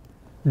Environment,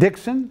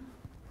 Dixon,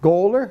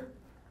 Golder,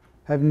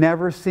 have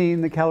never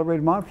seen the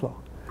calibrated mod flow.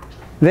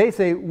 They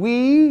say,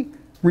 we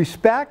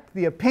respect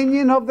the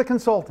opinion of the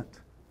consultant.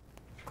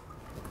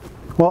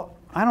 Well,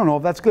 I don't know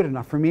if that's good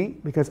enough for me,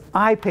 because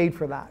I paid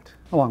for that,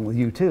 along with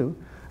you too,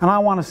 and I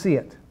want to see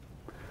it.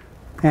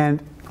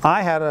 And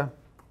I had a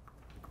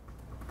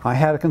I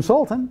had a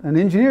consultant, an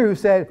engineer, who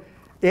said,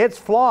 it's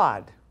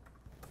flawed.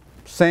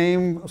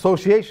 Same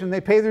association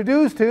they pay their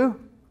dues to.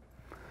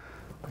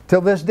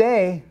 Till this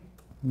day,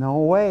 no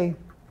way,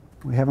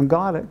 we haven't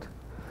got it.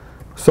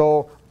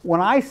 So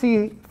when I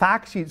see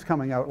fact sheets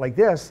coming out like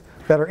this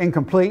that are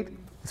incomplete,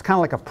 it's kind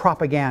of like a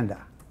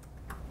propaganda.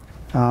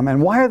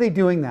 And why are they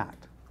doing that?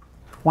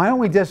 Why don't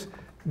we just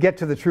get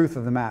to the truth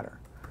of the matter?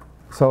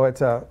 So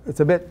it's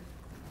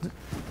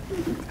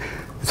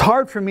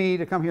hard for me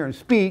to come here and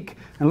speak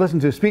and listen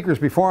to speakers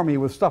before me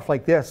with stuff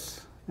like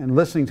this and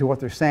listening to what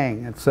they're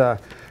saying.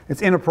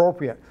 It's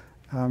inappropriate.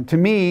 To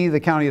me, the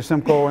County of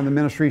Simcoe and the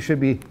ministry should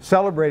be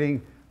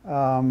celebrating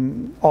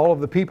all of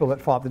the people that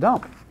fought the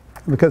dump,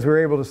 because we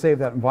were able to save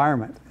that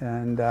environment.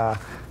 And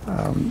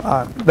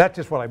that's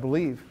just what I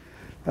believe.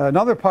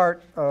 Another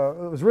part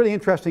that was really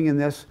interesting in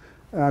this,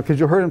 because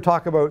you heard him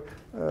talk about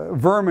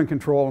vermin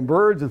control and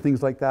birds and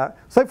things like that.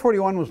 Site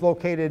 41 was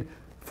located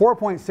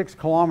 4.6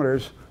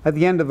 kilometers at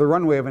the end of the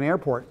runway of an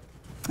airport.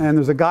 And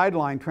there's a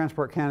guideline,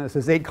 Transport Canada, that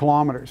says 8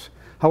 kilometers.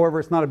 However,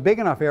 it's not a big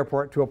enough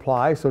airport to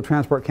apply, so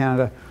Transport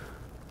Canada,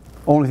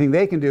 only thing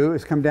they can do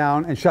is come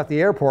down and shut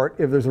the airport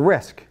if there's a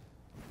risk,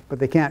 but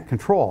they can't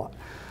control it.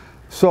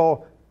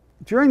 So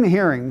during the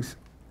hearings,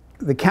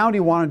 the county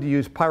wanted to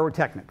use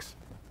pyrotechnics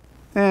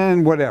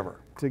and whatever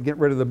to get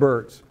rid of the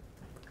birds.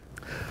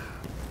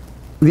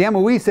 The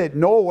MOE said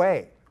no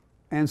way,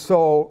 and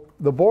so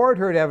the board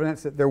heard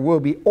evidence that there will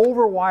be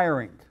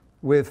overwiring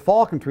with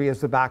falconry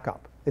as the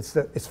backup.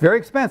 It's very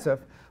expensive,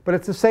 but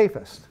it's the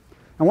safest.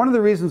 And one of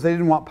the reasons they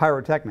didn't want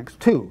pyrotechnics,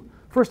 two,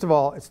 first of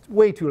all, it's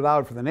way too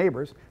loud for the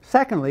neighbors.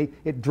 Secondly,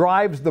 it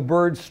drives the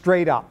birds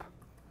straight up.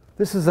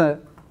 This is a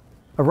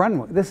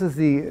runway. This is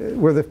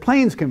where the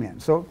planes come in,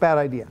 so bad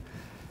idea.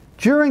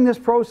 During this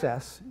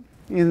process,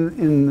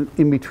 in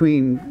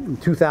between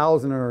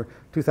 2000 or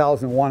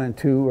 2001 and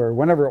 2 or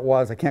whenever it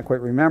was, I can't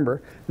quite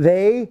remember,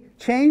 they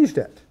changed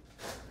it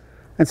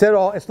and said,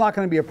 oh, it's not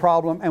going to be a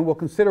problem and we'll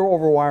consider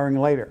overwiring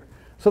later.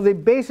 So they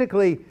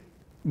basically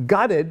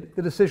gutted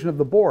the decision of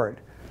the board.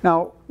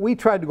 Now, we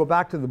tried to go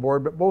back to the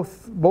board, but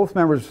both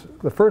members,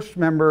 the first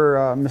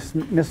member, Ms.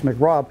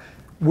 McRobb,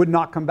 would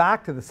not come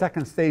back to the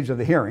second stage of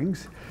the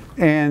hearings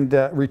and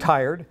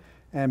retired.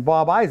 And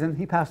Bob Eisen,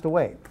 he passed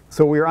away.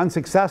 So we were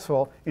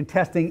unsuccessful in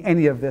testing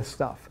any of this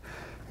stuff.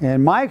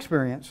 And my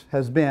experience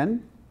has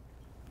been,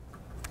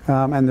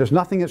 and there's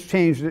nothing that's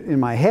changed in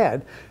my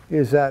head,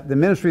 is that the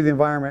Ministry of the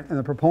Environment and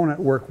the proponent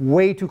work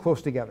way too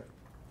close together.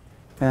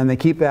 And they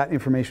keep that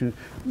information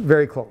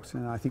very close,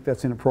 and I think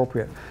that's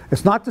inappropriate.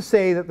 It's not to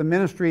say that the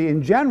ministry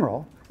in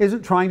general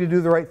isn't trying to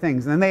do the right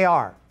things, and they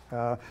are.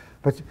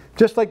 But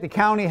just like the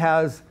county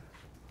has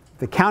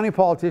the county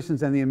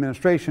politicians and the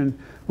administration,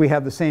 we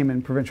have the same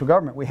in provincial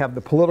government. We have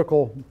the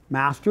political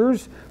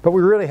masters, but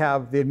we really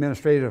have the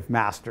administrative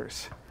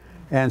masters.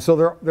 And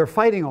so they're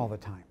fighting all the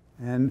time.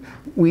 And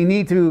we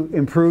need to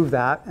improve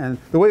that. And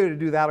the way to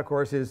do that, of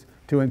course, is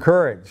to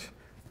encourage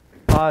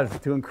us,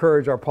 to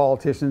encourage our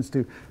politicians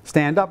to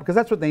stand up, because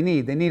that's what they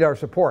need. They need our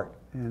support.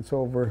 And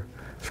so if we're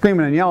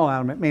screaming and yelling at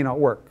them, it may not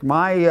work.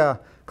 My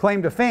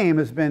claim to fame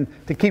has been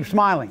to keep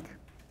smiling.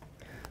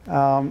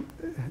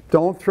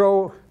 Don't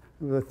throw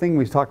the thing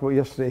we talked about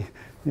yesterday,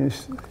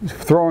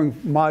 throwing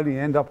mud, you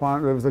end up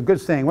on, it was a good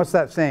saying. What's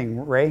that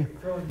saying, Ray?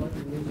 Throwing mud,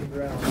 you're losing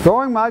ground.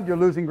 Throwing mud, you're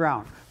losing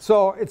ground.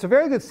 So it's a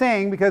very good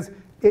saying, because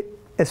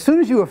as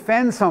soon as you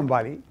offend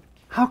somebody,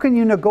 how can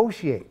you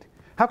negotiate?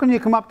 How can you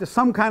come up to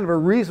some kind of a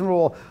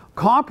reasonable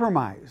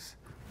compromise?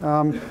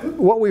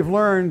 What we've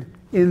learned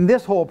in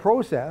this whole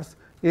process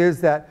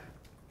is that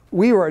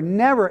we were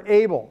never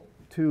able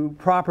to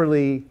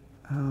properly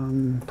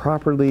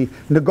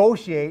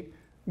negotiate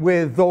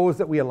with those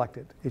that we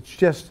elected. It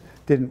just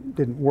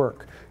didn't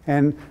work.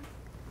 And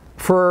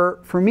for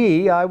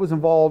me, I was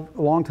involved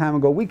a long time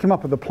ago. We came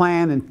up with a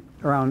plan in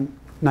around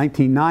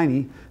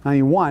 1990,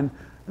 91. It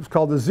was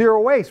called the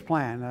Zero Waste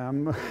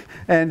Plan,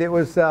 and it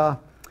was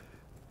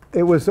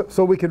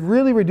so we could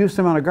really reduce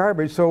the amount of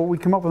garbage. So we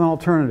came up with an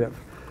alternative,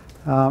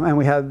 and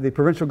we had the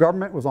provincial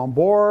government was on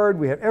board.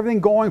 We had everything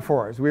going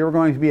for us. We were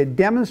going to be a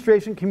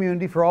demonstration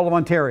community for all of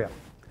Ontario.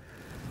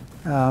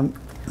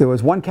 There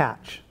was one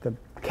catch. The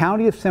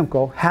County of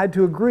Simcoe had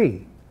to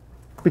agree,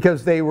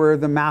 because they were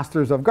the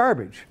masters of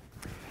garbage.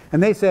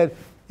 And they said,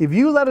 if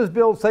you let us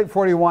build Site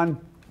 41,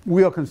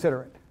 we'll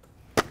consider it.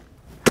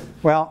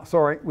 Well,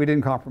 sorry, we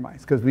didn't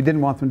compromise, because we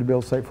didn't want them to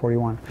build Site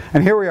 41.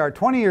 And here we are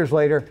 20 years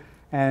later,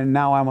 and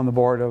now I'm on the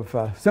board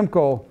of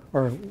Simcoe,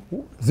 or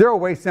Zero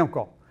Waste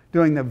Simcoe,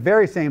 doing the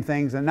very same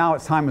things, and now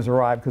its time has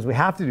arrived, because we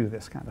have to do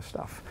this kind of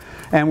stuff.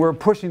 And we're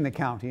pushing the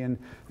county, and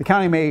the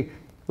county may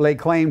lay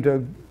claim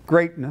to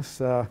greatness,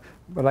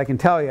 but I can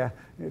tell you,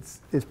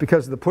 it's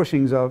because of the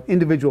pushings of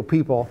individual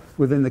people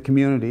within the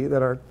community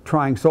that are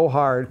trying so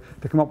hard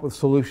to come up with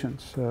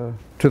solutions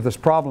to this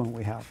problem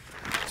we have.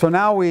 So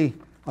now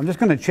I'm just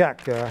going to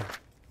check.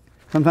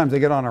 Sometimes I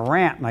get on a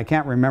rant and I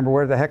can't remember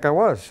where the heck I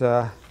was.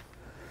 I'm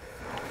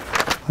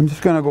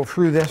just going to go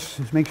through this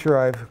and make sure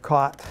I've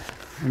caught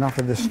enough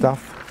of this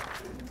stuff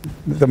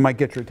that might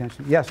get your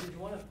attention. Yes? Did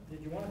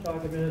you want to to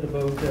talk a minute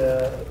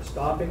about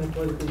stopping the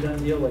politically done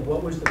deal? Like,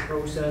 what was the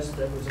process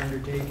that was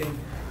undertaken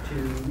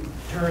to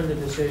turn the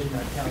decision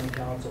at county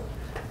council?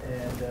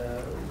 And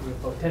we're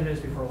about 10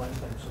 minutes before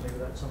lunchtime, so maybe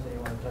that's something you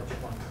want to touch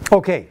upon.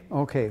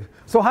 Okay.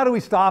 So how do we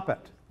stop it?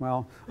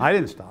 Well, I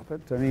didn't stop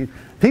it. I mean,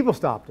 people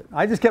stopped it.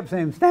 I just kept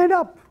saying, stand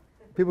up.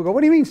 People go,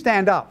 what do you mean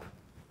stand up?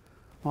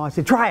 Well, I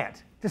said, try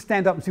it. Just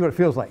stand up and see what it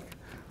feels like.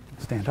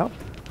 Stand up.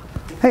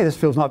 Hey, this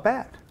feels not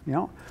bad. You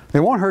know, they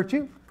won't hurt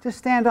you. Just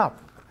stand up.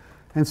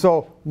 And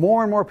so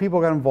more and more people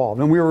got involved.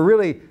 And we were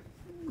really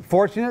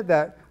fortunate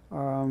that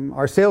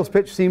our sales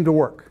pitch seemed to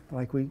work.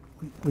 Like we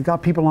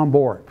got people on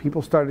board.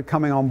 People started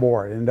coming on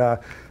board. And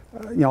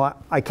you know,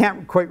 I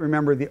can't quite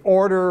remember the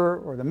order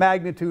or the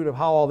magnitude of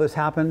how all this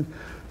happened.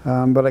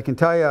 But I can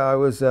tell you I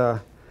was at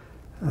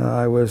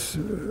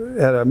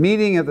a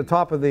meeting at the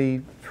top of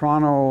the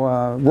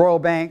Toronto Royal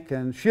Bank,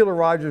 and Sheila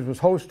Rogers was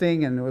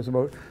hosting, and there was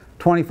about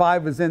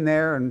 25 was in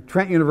there, and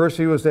Trent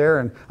University was there,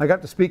 and I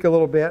got to speak a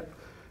little bit.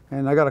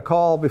 And I got a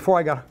call before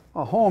I got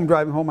home,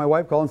 driving home, my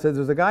wife called and said,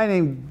 there's a guy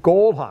named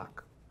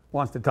Goldhawk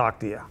wants to talk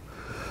to you.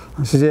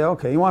 I said, yeah,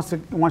 okay, he wants you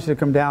to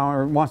come down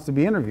or wants to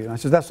be interviewed. And I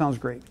said, that sounds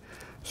great.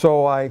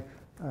 So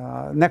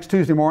next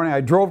Tuesday morning,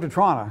 I drove to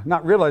Toronto,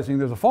 not realizing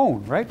there's a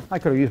phone, right? I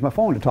could have used my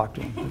phone to talk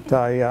to him. But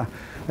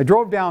I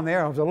drove down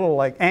there. I was a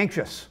little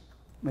anxious,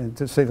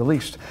 to say the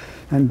least.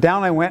 And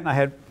down I went,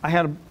 and I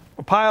had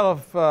a pile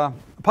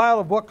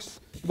of books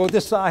about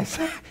this size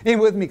in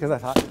with me, because I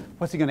thought,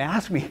 what's he going to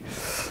ask me?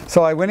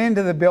 So I went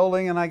into the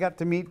building, and I got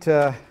to meet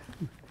the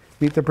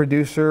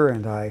producer,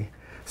 and I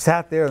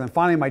sat there, and then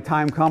finally my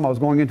time come. I was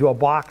going into a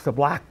box of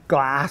black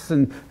glass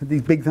and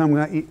these big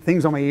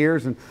things on my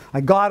ears, and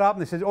I got up,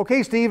 and they said,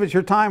 okay, Steve, it's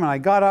your time. And I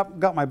got up,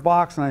 got my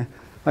box, and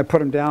I put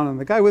them down, and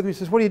the guy with me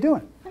says, what are you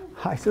doing?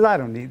 I said, I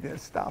don't need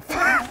this stuff.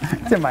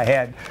 It's in my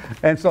head.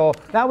 And so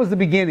that was the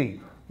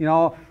beginning, you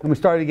know, and we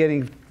started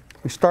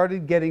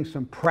getting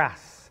some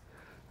press.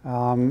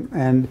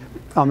 And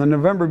on the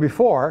November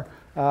before,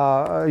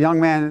 a young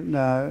man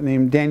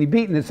named Danny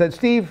Beaton had said,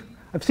 Steve,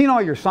 I've seen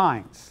all your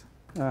signs,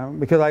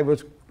 because I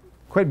was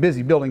quite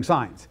busy building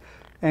signs.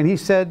 And he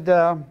said,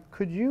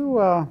 could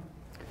you,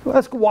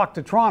 let's go walk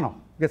to Toronto,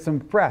 get some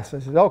press. I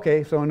said,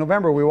 okay. So in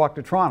November, we walked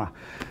to Toronto,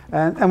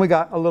 and we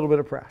got a little bit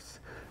of press.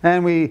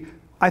 And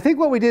I think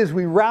what we did is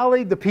we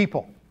rallied the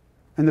people,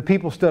 and the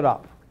people stood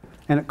up.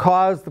 And it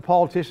caused the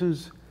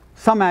politicians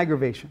some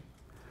aggravation.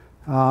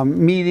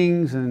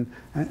 Meetings and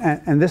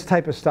this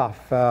type of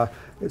stuff.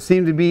 It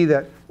seemed to be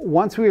that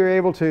once we were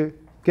able to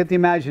get the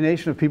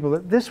imagination of people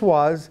that this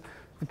was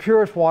the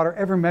purest water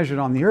ever measured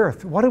on the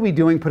earth. What are we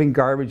doing putting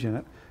garbage in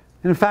it?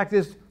 And in fact,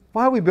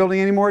 why are we building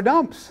any more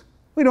dumps?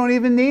 We don't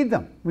even need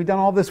them. We've done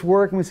all this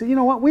work, and we said, you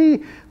know what, we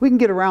can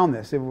get around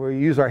this if we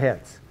use our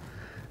heads.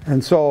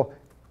 And so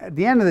at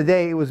the end of the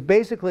day, it was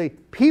basically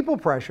people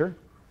pressure,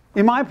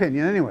 in my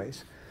opinion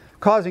anyways,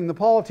 causing the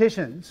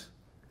politicians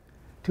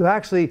to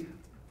actually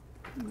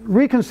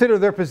reconsider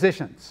their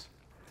positions.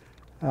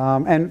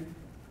 And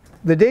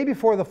the day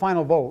before the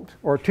final vote,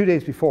 or 2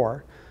 days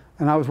before,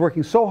 and I was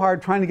working so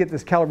hard trying to get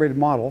this calibrated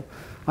model,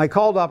 I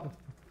called up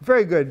a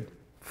very good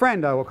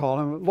friend, I will call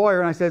him, a lawyer,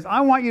 and I said, I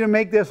want you to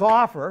make this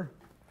offer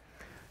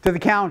to the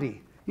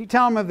county. You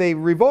tell them if they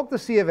revoke the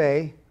C of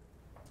A,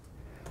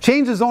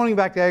 change the zoning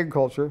back to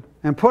agriculture,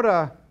 and put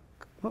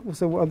what was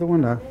the other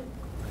one, a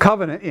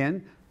covenant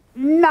in,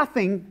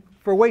 nothing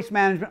for waste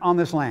management on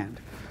this land.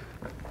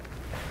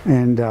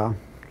 And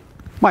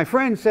my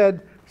friend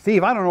said,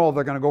 Steve, I don't know if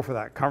they're going to go for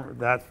that.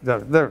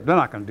 They're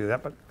not going to do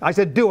that. But I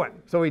said, do it.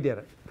 So he did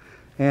it.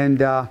 And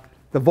the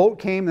vote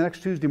came the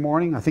next Tuesday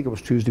morning. I think it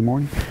was Tuesday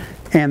morning.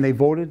 And they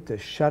voted to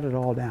shut it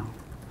all down.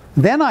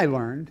 Then I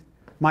learned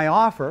my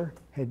offer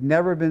had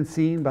never been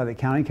seen by the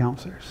county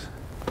councillors.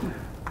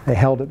 They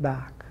held it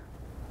back.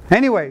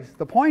 Anyways,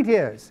 the point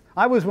is,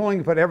 I was willing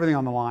to put everything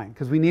on the line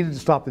because we needed to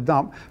stop the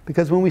dump.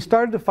 Because when we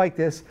started to fight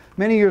this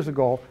many years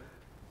ago,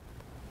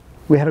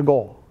 we had a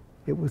goal.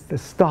 It was to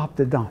stop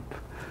the dump.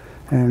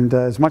 And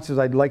as much as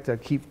I'd like to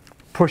keep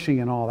pushing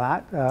and all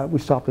that, we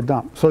stopped the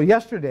dump. So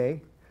yesterday,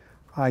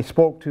 I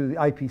spoke to the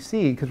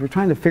IPC because we're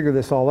trying to figure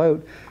this all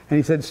out. And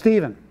he said,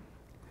 Stephen,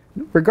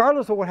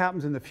 regardless of what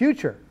happens in the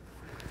future,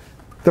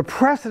 the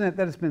precedent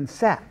that has been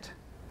set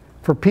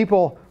for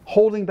people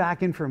holding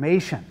back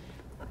information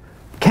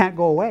can't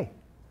go away.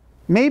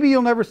 Maybe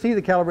you'll never see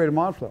the calibrated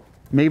mod flow.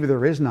 Maybe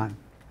there is none.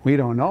 We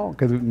don't know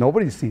because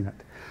nobody's seen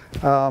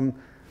it.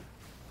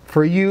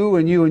 For you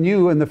and you and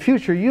you in the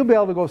future, you'll be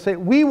able to go say,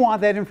 we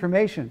want that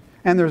information.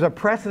 And there's a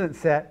precedent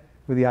set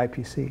with the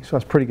IPC. So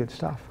that's pretty good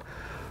stuff.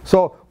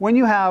 So when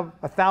you have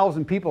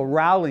 1,000 people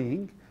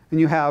rallying, and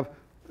you have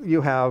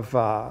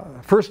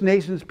First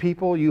Nations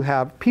people, you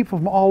have people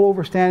from all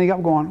over standing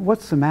up going,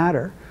 what's the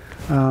matter?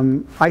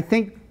 I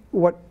think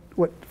what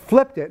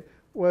flipped it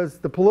was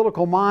the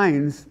political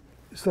minds.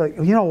 It's like,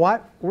 you know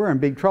what? We're in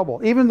big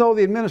trouble. Even though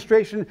the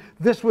administration,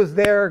 this was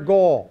their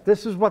goal.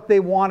 This is what they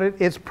wanted.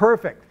 It's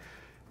perfect.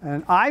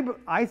 And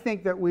I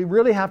think that we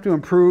really have to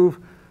improve.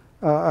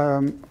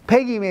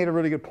 Peggy made a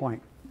really good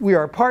point. We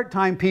are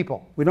part-time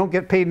people. We don't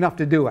get paid enough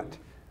to do it.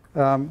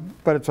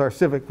 but it's our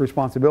civic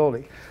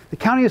responsibility. The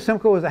County of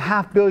Simcoe is a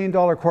 $500 million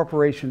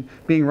corporation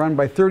being run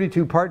by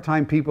 32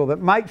 part-time people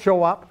that might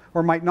show up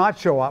or might not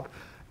show up,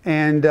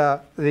 and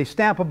they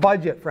stamp a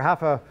budget for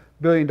 $500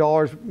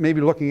 million,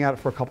 maybe looking at it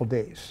for a couple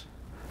days.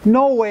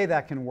 No way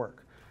that can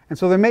work. And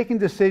so they're making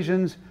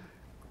decisions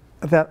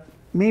that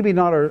maybe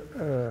not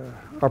are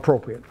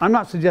appropriate. I'm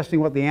not suggesting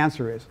what the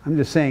answer is. I'm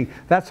just saying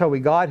that's how we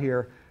got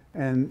here,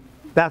 and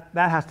that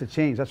has to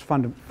change. That's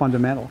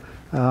fundamental.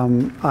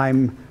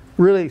 I'm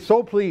really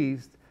so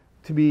pleased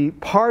to be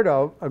part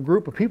of a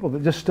group of people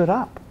that just stood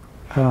up.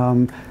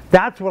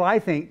 That's what I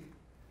think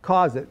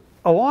caused it,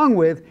 along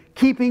with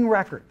keeping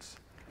records,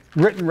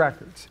 written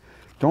records.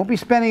 Don't be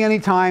spending any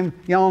time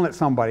yelling at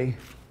somebody.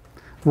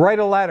 Write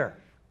a letter.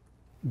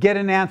 Get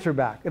an answer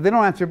back. If they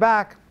don't answer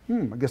back,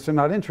 I guess they're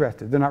not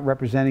interested. They're not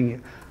representing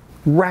you.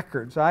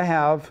 Records. I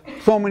have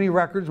so many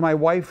records. My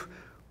wife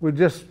would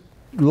just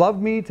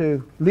love me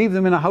to leave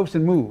them in a house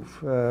and move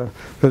because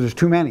there's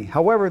too many.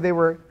 However, they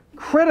were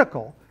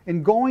critical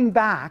in going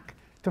back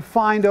to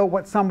find out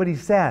what somebody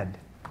said.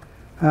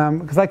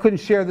 Because I couldn't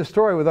share the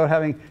story without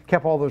having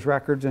kept all those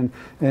records and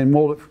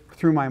mold it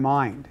through my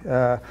mind.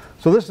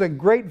 So this is a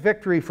great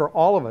victory for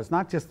all of us,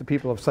 not just the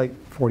people of Site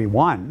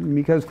 41,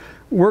 because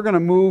we're going to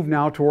move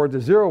now towards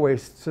a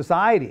zero-waste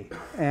society,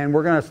 and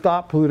we're going to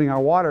stop polluting our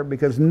water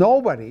because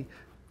nobody,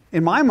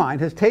 in my mind,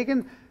 has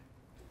taken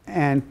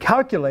and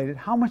calculated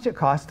how much it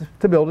costs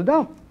to build a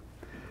dump.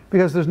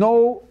 Because there's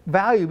no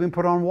value being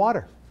put on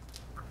water.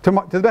 To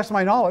the best of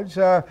my knowledge,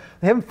 they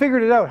haven't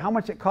figured it out, how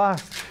much it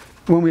costs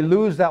when we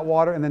lose that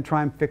water and then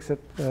try and fix it,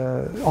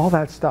 all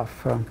that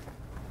stuff.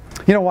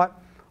 You know what?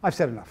 I've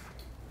said enough.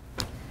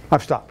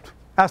 I've stopped.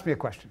 Ask me a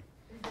question.